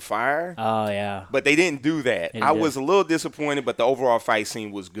coming through the fire, Oh yeah. but they didn't do that. They I didn't. was a little disappointed, but the overall fight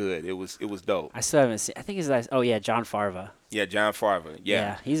scene was good. It was dope. I still haven't seen. I think he's like. Oh yeah, John Farva. Yeah, John Farva.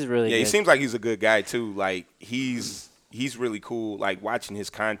 Yeah, he's really yeah. good. He seems like he's a good guy too. Like he's really cool. Like watching his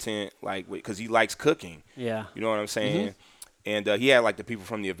content, like because he likes cooking. Yeah. You know what I'm saying? Mm-hmm. And he had like the people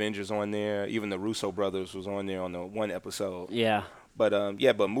from the Avengers on there. Even the Russo brothers was on there on the one episode. Yeah. But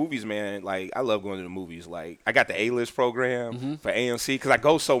yeah, but movies, man, like I love going to the movies. Like I got the A-list program for AMC because I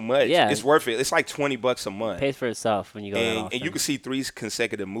go so much. Mm-hmm. Yeah. It's worth it. It's like $20 a month, Pays for itself when you go that often. and you can see 3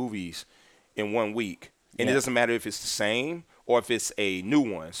 consecutive movies in 1 week, and it Yeah. doesn't matter if it's the same or if it's a new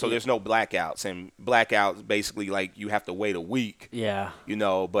one. So there's no blackouts, and blackouts basically like you have to wait a week. Yeah. You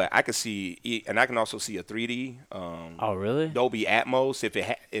know, but I can see, and I can also see a 3D. Oh really? Dolby Atmos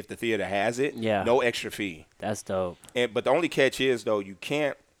if the theater has it. Yeah. No extra fee. That's dope. But the only catch is though you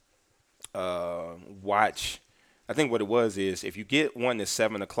can't watch. I think what it was is if you get one that's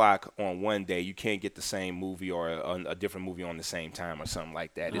 7 o'clock on one day, you can't get the same movie or a different movie on the same time or something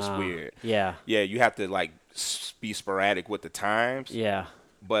like that. It's weird. Yeah. Yeah, you have to like be sporadic with the times. Yeah.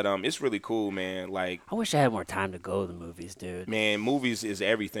 But it's really cool, man. Like. I wish I had more time to go to the movies, dude. Man, movies is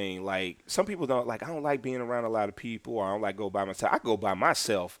everything. Like some people don't like. I don't like being around a lot of people, or I don't like go by myself. I go by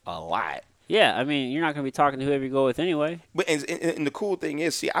myself a lot. Yeah, I mean, you're not gonna be talking to whoever you go with anyway. But and the cool thing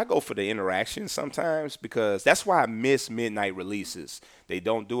is, see, I go for the interaction sometimes because that's why I miss midnight releases. They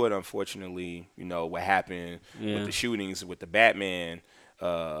don't do it, unfortunately. You know what happened with the shootings with the Batman.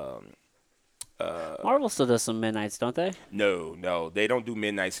 Marvel still does some midnights, don't they? No, they don't do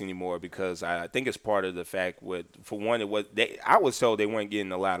midnights anymore because I think it's part of the fact for one, I was told they weren't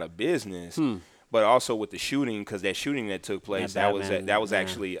getting a lot of business, but also with the shooting because that shooting that took place Yeah, that was Batman,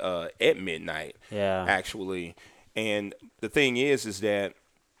 actually at midnight, Yeah. actually. And the thing is that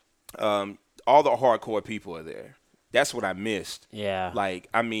all the hardcore people are there. That's what I missed. Yeah. Like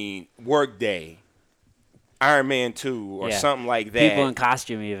I mean, Workday, Iron Man 2 or Yeah. something like that. People in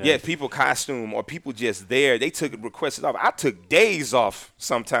costume even. Yeah, people costume or people just there. They took requested off. I took days off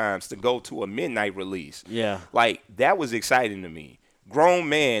sometimes to go to a midnight release. Yeah. Like that was exciting to me. Grown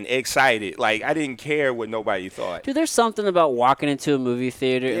man excited. Like I didn't care what nobody thought. Dude, there's something about walking into a movie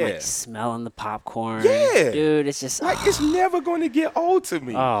theater and Yeah. like smelling the popcorn. Yeah. Dude, it's just Like it's never going to get old to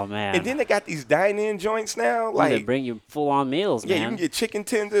me. Oh man. And then they got these dine-in joints now. Ooh, they Like bring you full on meals, yeah, you man. can get chicken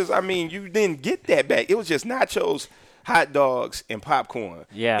tenders. I mean, you didn't get that back. It was just nachos, hot dogs, and popcorn.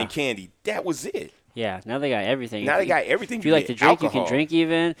 Yeah. And candy. That was it. Yeah, now they got everything. Now they got everything. If you like to drink, you alcohol. can drink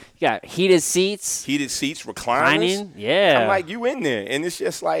even. You got heated seats. Heated seats, recliners. Dining. Yeah. I'm like, you in there. And it's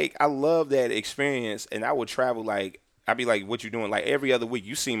just like, I love that experience. And I would travel like, I'd be like, what you doing? Like every other week,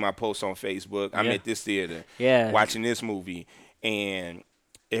 you see my posts on Facebook. I'm Yeah. at this theater. Yeah. Watching this movie. And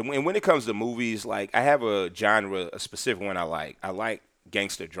when it comes to movies, like I have a genre, a specific one I like. I like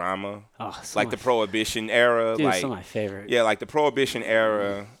gangster drama. Oh, some Like of the my- Prohibition era. Dude, like, some of my favorite. yeah, like the Prohibition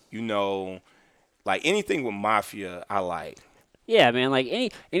era, you know, like anything with mafia, I like. Yeah, man. Like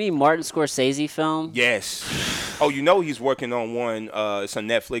any Martin Scorsese film. Yes. Oh, you know he's working on one. It's a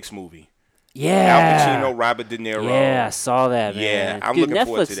Netflix movie. Yeah. Al Pacino, Robert De Niro. Yeah, I saw that, Yeah, man. I'm Dude, looking Netflix,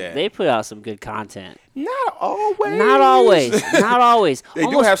 forward to that. They put out some good content. Not always. Not always. Not always. They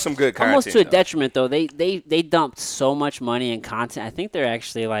do have some good content. Almost to a though. detriment, though. They dumped so much money in content. I think they're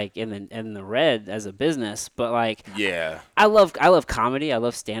actually like in the red as a business. But like, Yeah. I love comedy. I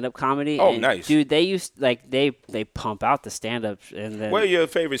love stand up comedy. Oh, and, nice. dude. They used they pump out the stand ups and then What are your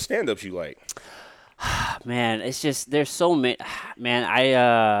favorite stand-ups you like? man, it's just there's so many. Man,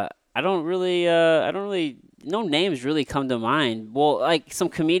 I don't really no names really come to mind. Well, like some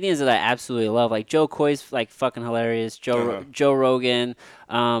comedians that I absolutely love, like Joe Coy's like fucking hilarious. Joe Rogan.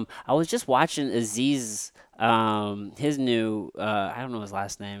 I was just watching Aziz. His new I don't know his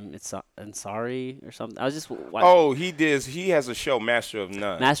last name. It's Ansari or something. I was just Oh, he did. He has a show, Master of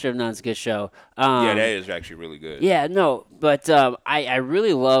None. Master of None's a good show. Yeah, that is actually really good. Yeah, no, but I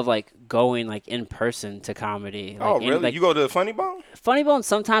really love like going like in person to comedy. Like, Oh, really? like, You go to Funny Bone? Funny Bone.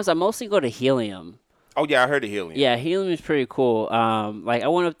 Sometimes I mostly go to Helium. Oh, yeah, I heard of Helium. Yeah, Helium is pretty cool. Like I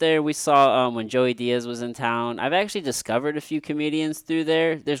went up there. We saw when Joey Diaz was in town. I've actually discovered a few comedians through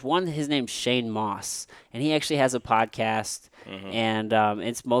there. There's one. His name's Shane Moss, and he actually has a podcast. And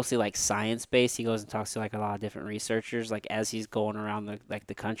it's mostly like science based. He goes and talks to like a lot of different researchers, like as he's going around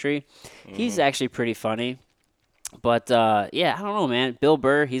the country. He's actually pretty funny. But yeah, I don't know, man. Bill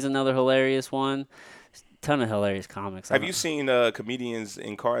Burr, he's another hilarious one. Ton of hilarious comics. Have you seen comedians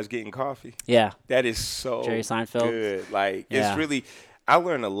in cars getting coffee? Yeah. That is so Jerry Seinfeld. good. Like, Yeah. it's really, I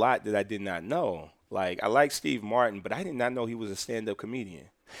learned a lot that I did not know. Like, I like Steve Martin, but I did not know he was a stand-up comedian.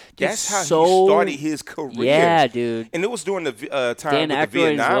 Dude, That's how so- he started his career. Yeah, dude. And it was during the Dan time with the Aykroyd as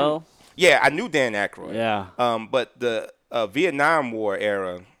Vietnam. well. Yeah, I knew Dan Aykroyd. Yeah. But the Vietnam War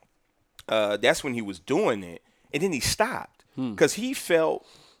era, that's when he was doing it, and then he stopped because he felt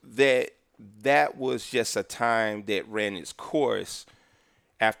that was just a time that ran its course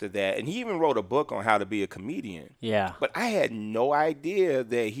after that. And he even wrote a book on how to be a comedian. Yeah. But I had no idea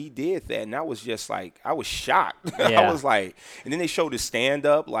that he did that. And I was just like, I was shocked. Yeah. I was like, and then they showed his stand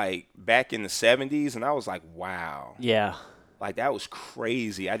up like back in the 70s. And I was like, wow. Yeah. Like, that was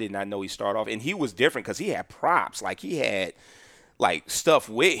crazy. I did not know he started off. And he was different because he had props. Like, he had like stuff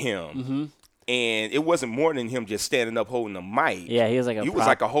with him. And it wasn't more than him just standing up holding the mic. Yeah, he was like a He was prop-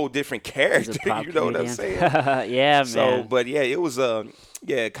 like a whole different character. prop You know what I'm comedian. saying? Yeah, So, man. but yeah, it was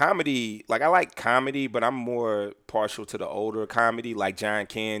comedy. Like, I like comedy, but I'm more partial to the older comedy, like John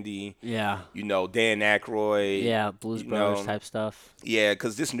Candy. Yeah. You know, Dan Aykroyd. Yeah, Blues you Brothers know. type stuff. Yeah,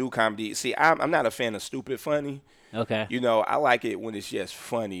 because this new comedy. See, I'm not a fan of stupid funny. Okay. You know, I like it when it's just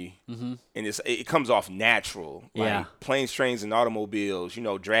funny and it comes off natural. Like Yeah. Planes, Trains, and Automobiles. You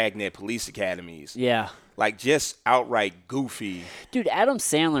know, Dragnet, Police Academies. Yeah. Like, just outright goofy. Dude, Adam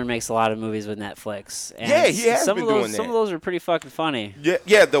Sandler makes a lot of movies with Netflix. And Yeah, he has some been of those, doing Some that. of those are pretty fucking funny.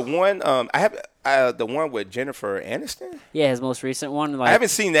 Yeah. The one I have the one with Jennifer Aniston. Yeah, his most recent one. Like, I haven't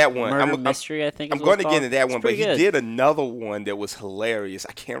seen that one. Murder Mystery, I think. I'm is what going to it's get into called. that It's one, but pretty he good. did another one that was hilarious.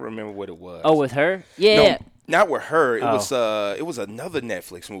 I can't remember what it was. Oh, with her? Yeah. no, yeah. not with her. It Oh. was another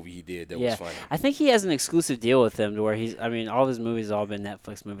Netflix movie he did that Yeah, was funny. I think he has an exclusive deal with them to where he's. I mean, all of his movies have all been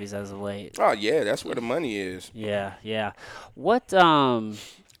Netflix movies as of late. Oh yeah, that's where the money is. Yeah, yeah. What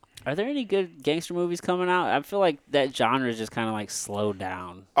are there any good gangster movies coming out? I feel like that genre is just kind of like slowed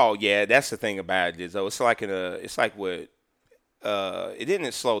down. Oh yeah, that's the thing about it is though. It's like what it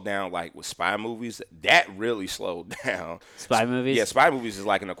didn't slow down like with spy movies. That really slowed down. Spy movies? Yeah, spy movies is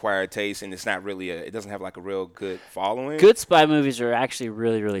like an acquired taste, and it's not really it doesn't have like a real good following. Good spy movies are actually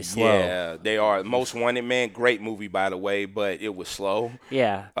really, really slow. Yeah, they are. Most Wanted Man, great movie by the way, but it was slow.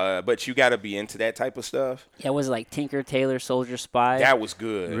 Yeah. But you got to be into that type of stuff. Yeah, was it like Tinker Tailor Soldier Spy? That was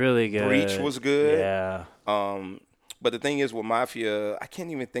good. really good. Breach was good. Yeah. But the thing is with Mafia, I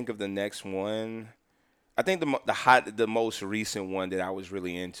can't even think of the next one. I think the most recent one that I was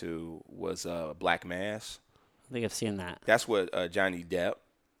really into was Black Mass. I think I've seen that. That's what Johnny Depp.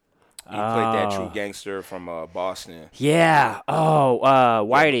 He played that true Oh. gangster from Boston. Yeah. Oh,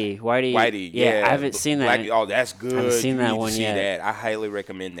 Whitey. Whitey, yeah. I haven't seen that. Oh, that's good. haven't seen You that need to one see yet. that. I highly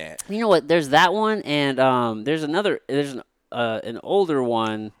recommend that. You know what? There's that one, and there's another. There's an older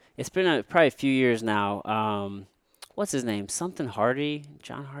one. It's been probably a few years now. What's his name? Something Hardy,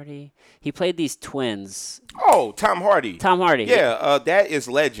 John Hardy. He played these twins. Oh, Tom Hardy. Tom Hardy. Yeah, that is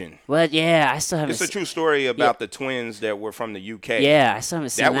Legend. Well, yeah, I still haven't. It's a true story about the twins that were from the UK. Yeah, I still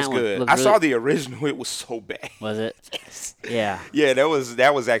haven't seen That that was one. good. Looked I really- saw the original. It was so bad. Was it? Yeah. Yeah,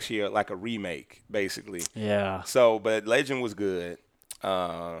 that was actually like a remake, basically. Yeah. So, but Legend was good.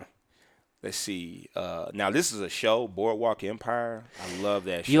 Let's see. Now this is a show, Boardwalk Empire. I love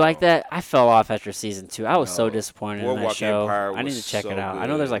that show. You like that? I fell off after season 2. I was so No, disappointed in that Boardwalk show. Empire I need to was check it so out. I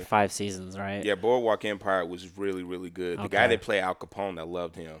know there's like good. 5 seasons, right? Yeah, Boardwalk Empire was really, really good. The guy Okay. that played Al Capone, I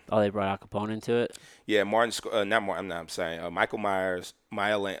loved him. Oh, they brought Al Capone into it. Yeah, I'm sorry. Michael Myers,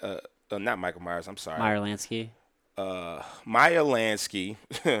 not Michael Myers. I'm sorry. Meyer Lansky. Maya Lansky,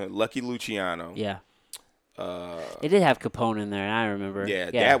 Lucky Luciano. Yeah. They did have Capone in there, and I remember. Yeah,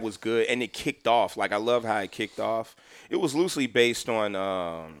 that was good, and it kicked off. Like I love how it kicked off. It was loosely based on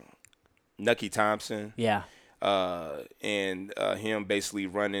Nucky Thompson. Yeah. and him basically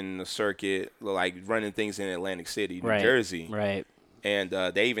running the circuit, like running things in Atlantic City, New Right. Jersey. Right. And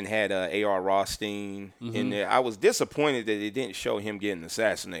they even had A.R. Rothstein in there. I was disappointed that they didn't show him getting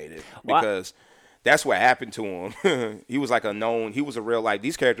assassinated because that's what happened to him. He was like he was a real, like,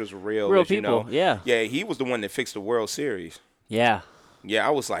 these characters were real. Real as you people, know. yeah. Yeah, he was the one that fixed the World Series. Yeah. Yeah,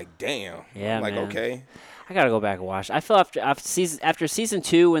 I was like, damn. Yeah, I'm like, man. okay. I gotta go back and watch. I feel after season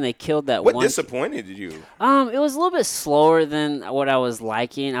 2 when they killed that What one. disappointed you? It was a little bit slower than what I was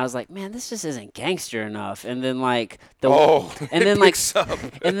liking. I was like, man, this just isn't gangster enough. And then like and then like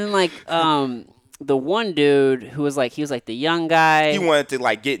and then like the one dude who was like he was like the young guy. He wanted to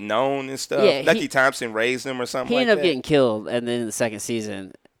like get known and stuff. Yeah, Nucky Thompson raised him or something He like ended that. up getting killed, and then in the second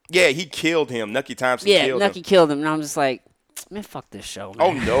season. Yeah, he killed him. Nucky Thompson Yeah, killed Nucky him. killed him, and I'm just like, man, fuck this show, man.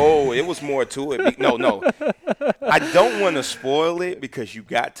 Oh no, it was more to it. No. I don't want to spoil it because you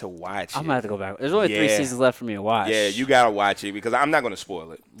got to watch it. I'm gonna have to go back. There's only 3 seasons left for me to watch. Yeah, you gotta watch it because I'm not gonna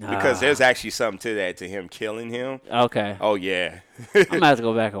spoil it because there's actually something to that, to him killing him. Okay. Oh yeah. I'm gonna have to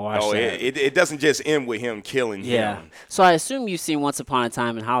go back and watch that. It doesn't just end with him killing Yeah. him. So I assume you've seen Once Upon a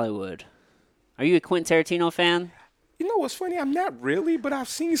Time in Hollywood. Are you a Quentin Tarantino fan? You know what's funny? I'm not really, but I've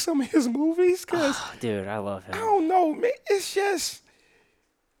seen some of his movies because Dude, I love him. I don't know, man. It's just,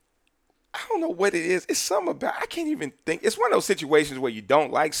 I don't know what it is. It's something about, I can't even think. It's one of those situations where you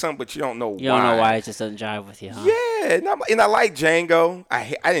don't like something, but you don't know why. You don't know why it just doesn't jive with you, huh? Yeah, and I like Django.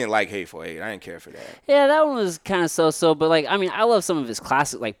 I didn't like Hateful Eight. I didn't care for that. Yeah, that one was kind of so-so, but like, I mean, I love some of his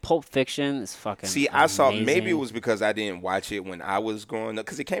classic, like Pulp Fiction. Is fucking. See, I saw, amazing. maybe it was because I didn't watch it when I was growing up,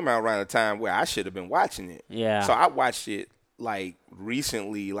 because it came out around a time where I should have been watching it. Yeah. So I watched it like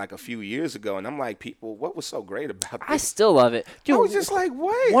recently, like a few years ago, and I'm like, people, what was so great about this? I still love it, dude. I was just like,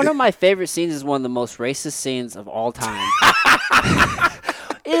 what? One of my favorite scenes is one of the most racist scenes of all time.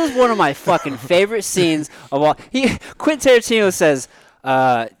 It is one of my fucking favorite scenes of all. Quentin Tarantino says,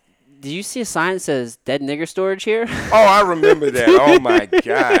 "Did you see a sign that says dead nigger storage here?" Oh, I remember that. Oh my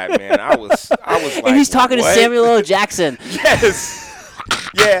god, man, I was like, and he's talking what? to Samuel L. Jackson. Yes.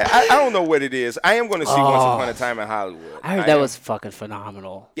 Yeah, I don't know what it is. I am going to see Once Upon a Time in Hollywood. I heard that was fucking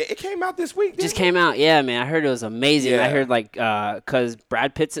phenomenal. Yeah, it came out this week. Just came out, yeah, man. I heard it was amazing. Yeah. I heard like, cause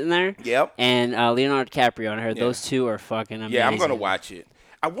Brad Pitt's in there. Yep. And Leonardo DiCaprio, and I heard those two are fucking amazing. Yeah, I'm going to watch it.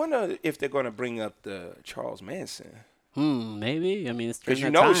 I wonder if they're going to bring up the Charles Manson. Maybe. I mean, it's Because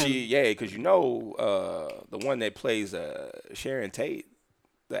during you that know time. the one that plays Sharon Tate,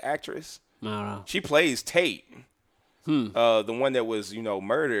 the actress. I don't know. She plays Tate. The one that was,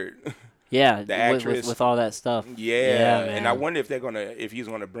 murdered. Yeah, the actress with all that stuff. Yeah, man. and I wonder if he's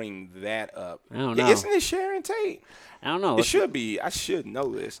gonna bring that up. I don't know. Isn't it Sharon Tate? I don't know. It should be. I should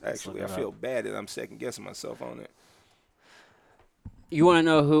know this. Actually, I look it feel bad that I'm second guessing myself on it. You want to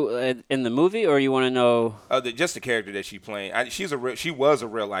know who in the movie, or you want to know? Just the character that she playing. She was a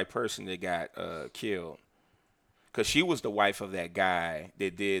real life person that got killed. Cause she was the wife of that guy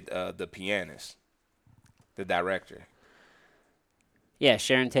that did The Pianist, the director. Yeah,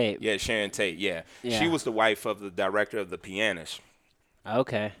 Sharon Tate. Yeah, Sharon Tate. Yeah, Yeah. she was the wife of the director of The Pianist.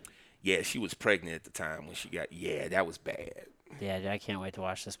 Okay. Yeah, she was pregnant at the time when she got. Yeah, that was bad. Yeah, I can't wait to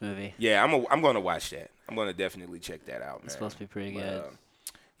watch this movie. Yeah, I'm going to watch that. I'm going to definitely check that out, man. It's supposed to be pretty good.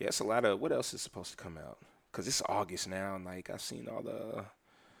 Yeah, it's a lot of. What else is supposed to come out? Because it's August now, and like I've seen all the.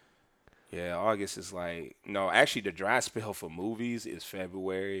 Yeah, August is like actually the dry spell for movies is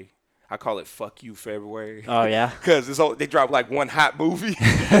February. I call it "fuck you" February. Oh yeah. Because they drop like one hot movie,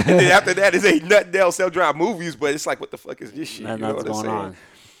 and then after that, it ain't nothing else. They'll drop movies, but it's like, what the fuck is this shit? Nothing You know else what I'm going saying? on.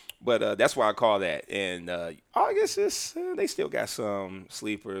 But that's why I call that. And August is they still got some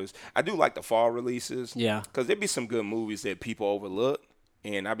sleepers. I do like the fall releases. Yeah. Because there be some good movies that people overlook,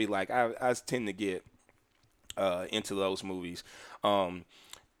 and I be like, I tend to get into those movies.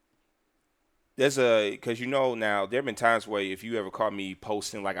 Because now there have been times where if you ever caught me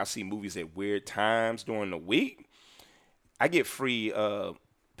posting, like I see movies at weird times during the week, I get free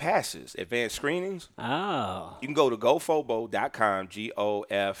passes, advanced screenings. Oh. You can go to gofobo.com,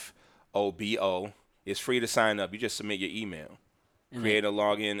 GOFOBO. It's free to sign up. You just submit your email, create a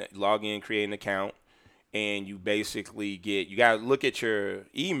login, create an account, and you basically you got to look at your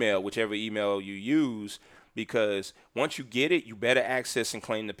email, whichever email you use, because once you get it, you better access and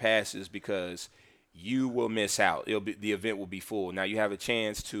claim the passes because you will miss out. The event will be full. Now you have a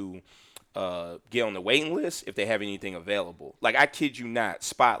chance to get on the waiting list if they have anything available. Like, I kid you not,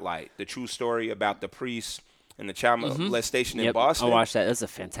 Spotlight, the true story about the priest and the child molestation in Boston. I watched that. That's a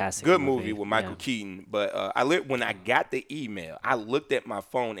fantastic Good movie with Michael Yeah. Keaton. But when I got the email, I looked at my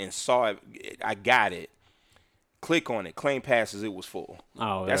phone and saw it. I got it. click on it, claim passes, it was full.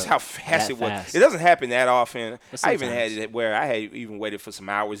 Oh, That's how fast that it was. fast. It doesn't happen that often. But I even had sometimes. it where I had even waited for some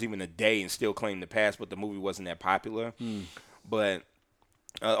hours, even a day, and still claimed the pass, but the movie wasn't that popular. But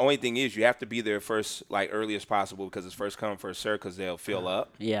only thing is, you have to be there first, like early as possible, because it's first come, first serve, because they'll fill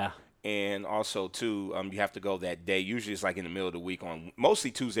up. Yeah. And also, too, you have to go that day. Usually it's like in the middle of the week on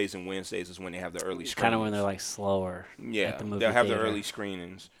mostly Tuesdays and Wednesdays is when they have the early screenings. Kind of when they're like slower. Yeah, At the movie they'll have theater. the early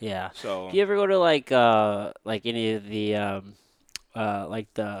screenings. Yeah. So Do you ever go to like any of the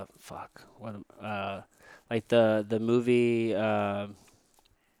like the like the movie I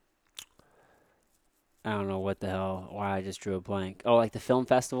don't know what the hell why I just drew a blank. Oh, like the film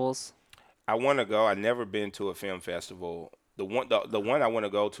festivals? I want to go. I've never been to a film festival. The one I want to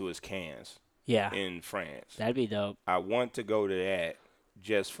go to is Cannes Yeah. in France. That'd be dope. I want to go to that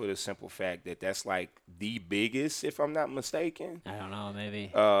just for the simple fact that that's like the biggest, if I'm not mistaken. I don't know,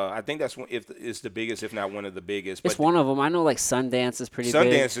 maybe. I think that's if it's the biggest, if not one of the biggest. It's But one of them. I know like Sundance is pretty big.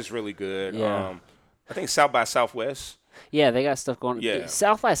 Sundance is really good. Yeah. I think South by Southwest. Yeah, they got stuff going. Yeah.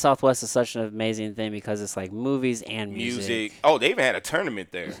 South by Southwest is such an amazing thing because it's like movies and music. Oh, they even had a tournament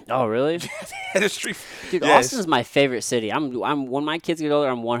there. Oh, really? Had a street. Dude, Yes. Austin's my favorite city. I'm when my kids get older,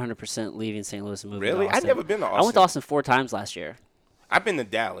 I'm 100% leaving St. Louis and moving Really? to I've Austin. never been to I went to Austin. Austin 4 times last year. I've been to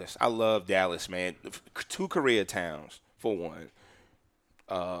Dallas. I love Dallas, man. 2 Korea towns, for one.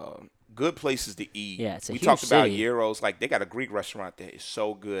 Good places to eat. Yeah, it's a we huge talked about city. gyros. Like, they got a Greek restaurant that is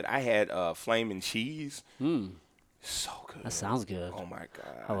so good. I had flaming cheese. So good. That sounds good. Oh, my I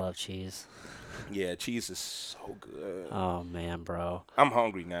God. love cheese. Yeah, cheese is so good. Oh man, bro. I'm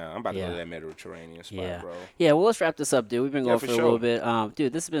hungry now. I'm about to go Yeah. to that Mediterranean spot, Yeah. bro. Yeah, well, let's wrap this up, dude. We've been Yeah, going for for a sure. little bit.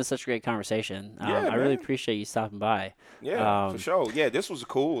 Dude, this has been such a great conversation. Yeah, I really man. appreciate you stopping by. Yeah, for sure. Yeah, this was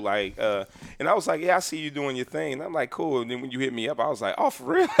cool. Like, and I was like, yeah, I see you doing your thing. And I'm like, cool. And then when you hit me up, I was like, oh, for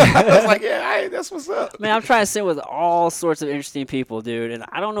real? I was like, yeah, that's what's up. Man, I'm trying to sit with all sorts of interesting people, dude. And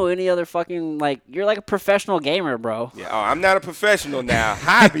I don't know any other fucking, like, you're like a professional gamer, bro. Yeah, I'm not a professional now.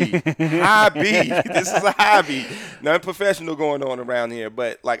 Hobby. This is a hobby. Nothing professional going on around here,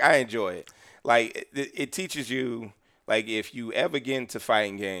 but like I enjoy it. Like it teaches you, like if you ever get into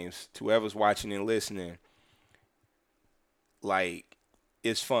fighting games, to whoever's watching and listening, like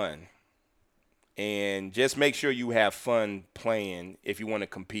it's fun. And just make sure you have fun playing if you want to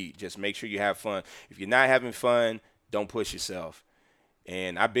compete. Just make sure you have fun. If you're not having fun, don't push yourself.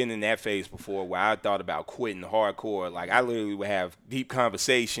 And I've been in that phase before where I thought about quitting hardcore. Like I literally would have deep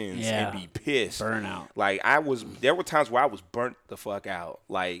conversations Yeah. and be pissed. Burnout. Like there were times where I was burnt the fuck out.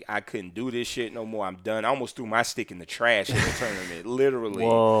 Like I couldn't do this shit no more. I'm done. I almost threw my stick in the trash in the tournament. Literally.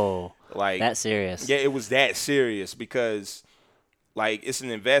 Whoa. Like That serious. yeah, it was that serious because like it's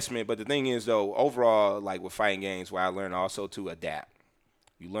an investment. But the thing is though, overall, like with fighting games, where I learned also to adapt.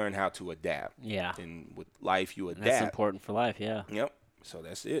 You learn how to adapt. Yeah. And with life, you adapt. That's important for life, yeah. Yep. So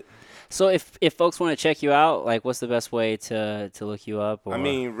that's it. So if folks want to check you out, like what's the best way to look you up? Or? I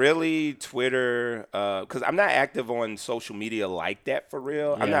mean, really, Twitter, because I'm not active on social media like that for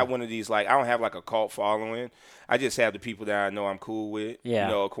real. I'm Yeah. not one of these, like, I don't have like a cult following. I just have the people that I know I'm cool with, Yeah.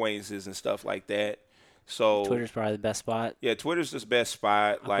 you know, acquaintances and stuff like that. So Twitter's probably the best spot. yeah, Twitter's the best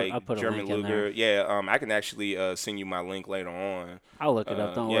spot. I'll put a German link in Luger. Yeah, I can actually send you my link later on. I'll look it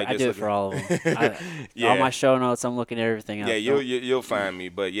up. Don't yeah, worry. I just do it look for it- all of them. Yeah. All my show notes, I'm looking at everything up. Yeah, Don't- you'll find me.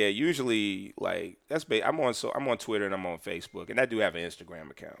 But yeah, usually like I'm on Twitter and I'm on Facebook, and I do have an Instagram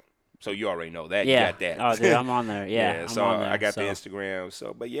account. So you already know that. Yeah. You got that. Oh, dude, I'm on there. Yeah. I'm so on there, I got so. the Instagram.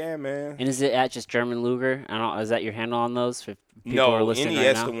 So, but yeah, man. And is it at just German Luger? I don't. Is that your handle on those? For people who are No, listening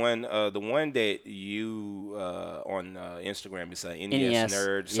NES, right now? the one that you on Instagram is NES, NES,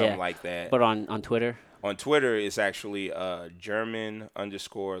 nerd, something yeah. like that. But on Twitter. On Twitter, it's actually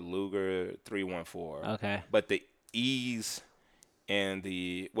German_Luger 314. Okay. But the E's and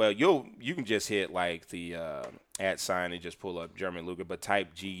you can just hit like the @ sign and just pull up German Luger, but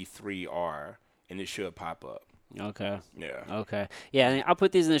type G3R and it should pop up. Okay. Yeah. Okay. Yeah, and I'll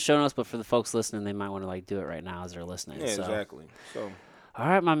put these in the show notes, but for the folks listening, they might want to like do it right now as they're listening. Yeah, so. exactly. So All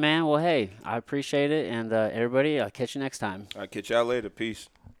right, my man. Well, hey, I appreciate it, and everybody, I'll catch you next time. I'll catch y'all later. Peace.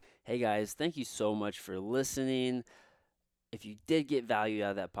 Hey guys, thank you so much for listening. If you did get value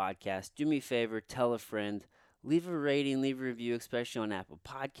out of that podcast, do me a favor, tell a friend, leave a rating, leave a review, especially on Apple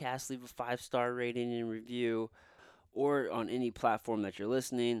Podcasts. Leave a 5-star rating and review, or on any platform that you're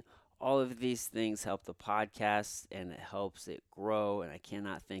listening. All of these things help the podcast and it helps it grow, and I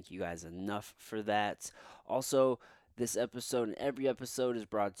cannot thank you guys enough for that. Also, this episode and every episode is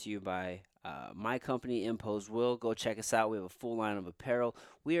brought to you by My company, Impose Will. Go check us out. We have a full line of apparel.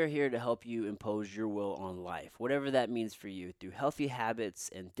 We are here to help you impose your will on life, whatever that means for you. Through healthy habits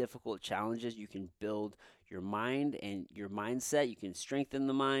and difficult challenges, you can build your mind and your mindset. You can strengthen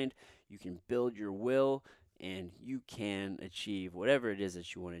the mind. You can build your will, and you can achieve whatever it is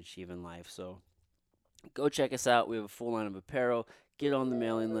that you want to achieve in life. So go check us out. We have a full line of apparel. Get on the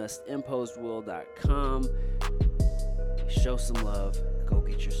mailing list, imposedwill.com. Show some love. Go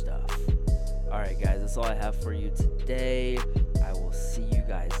get your stuff. All right, guys, that's all I have for you today. I will see you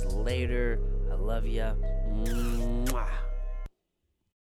guys later. I love ya.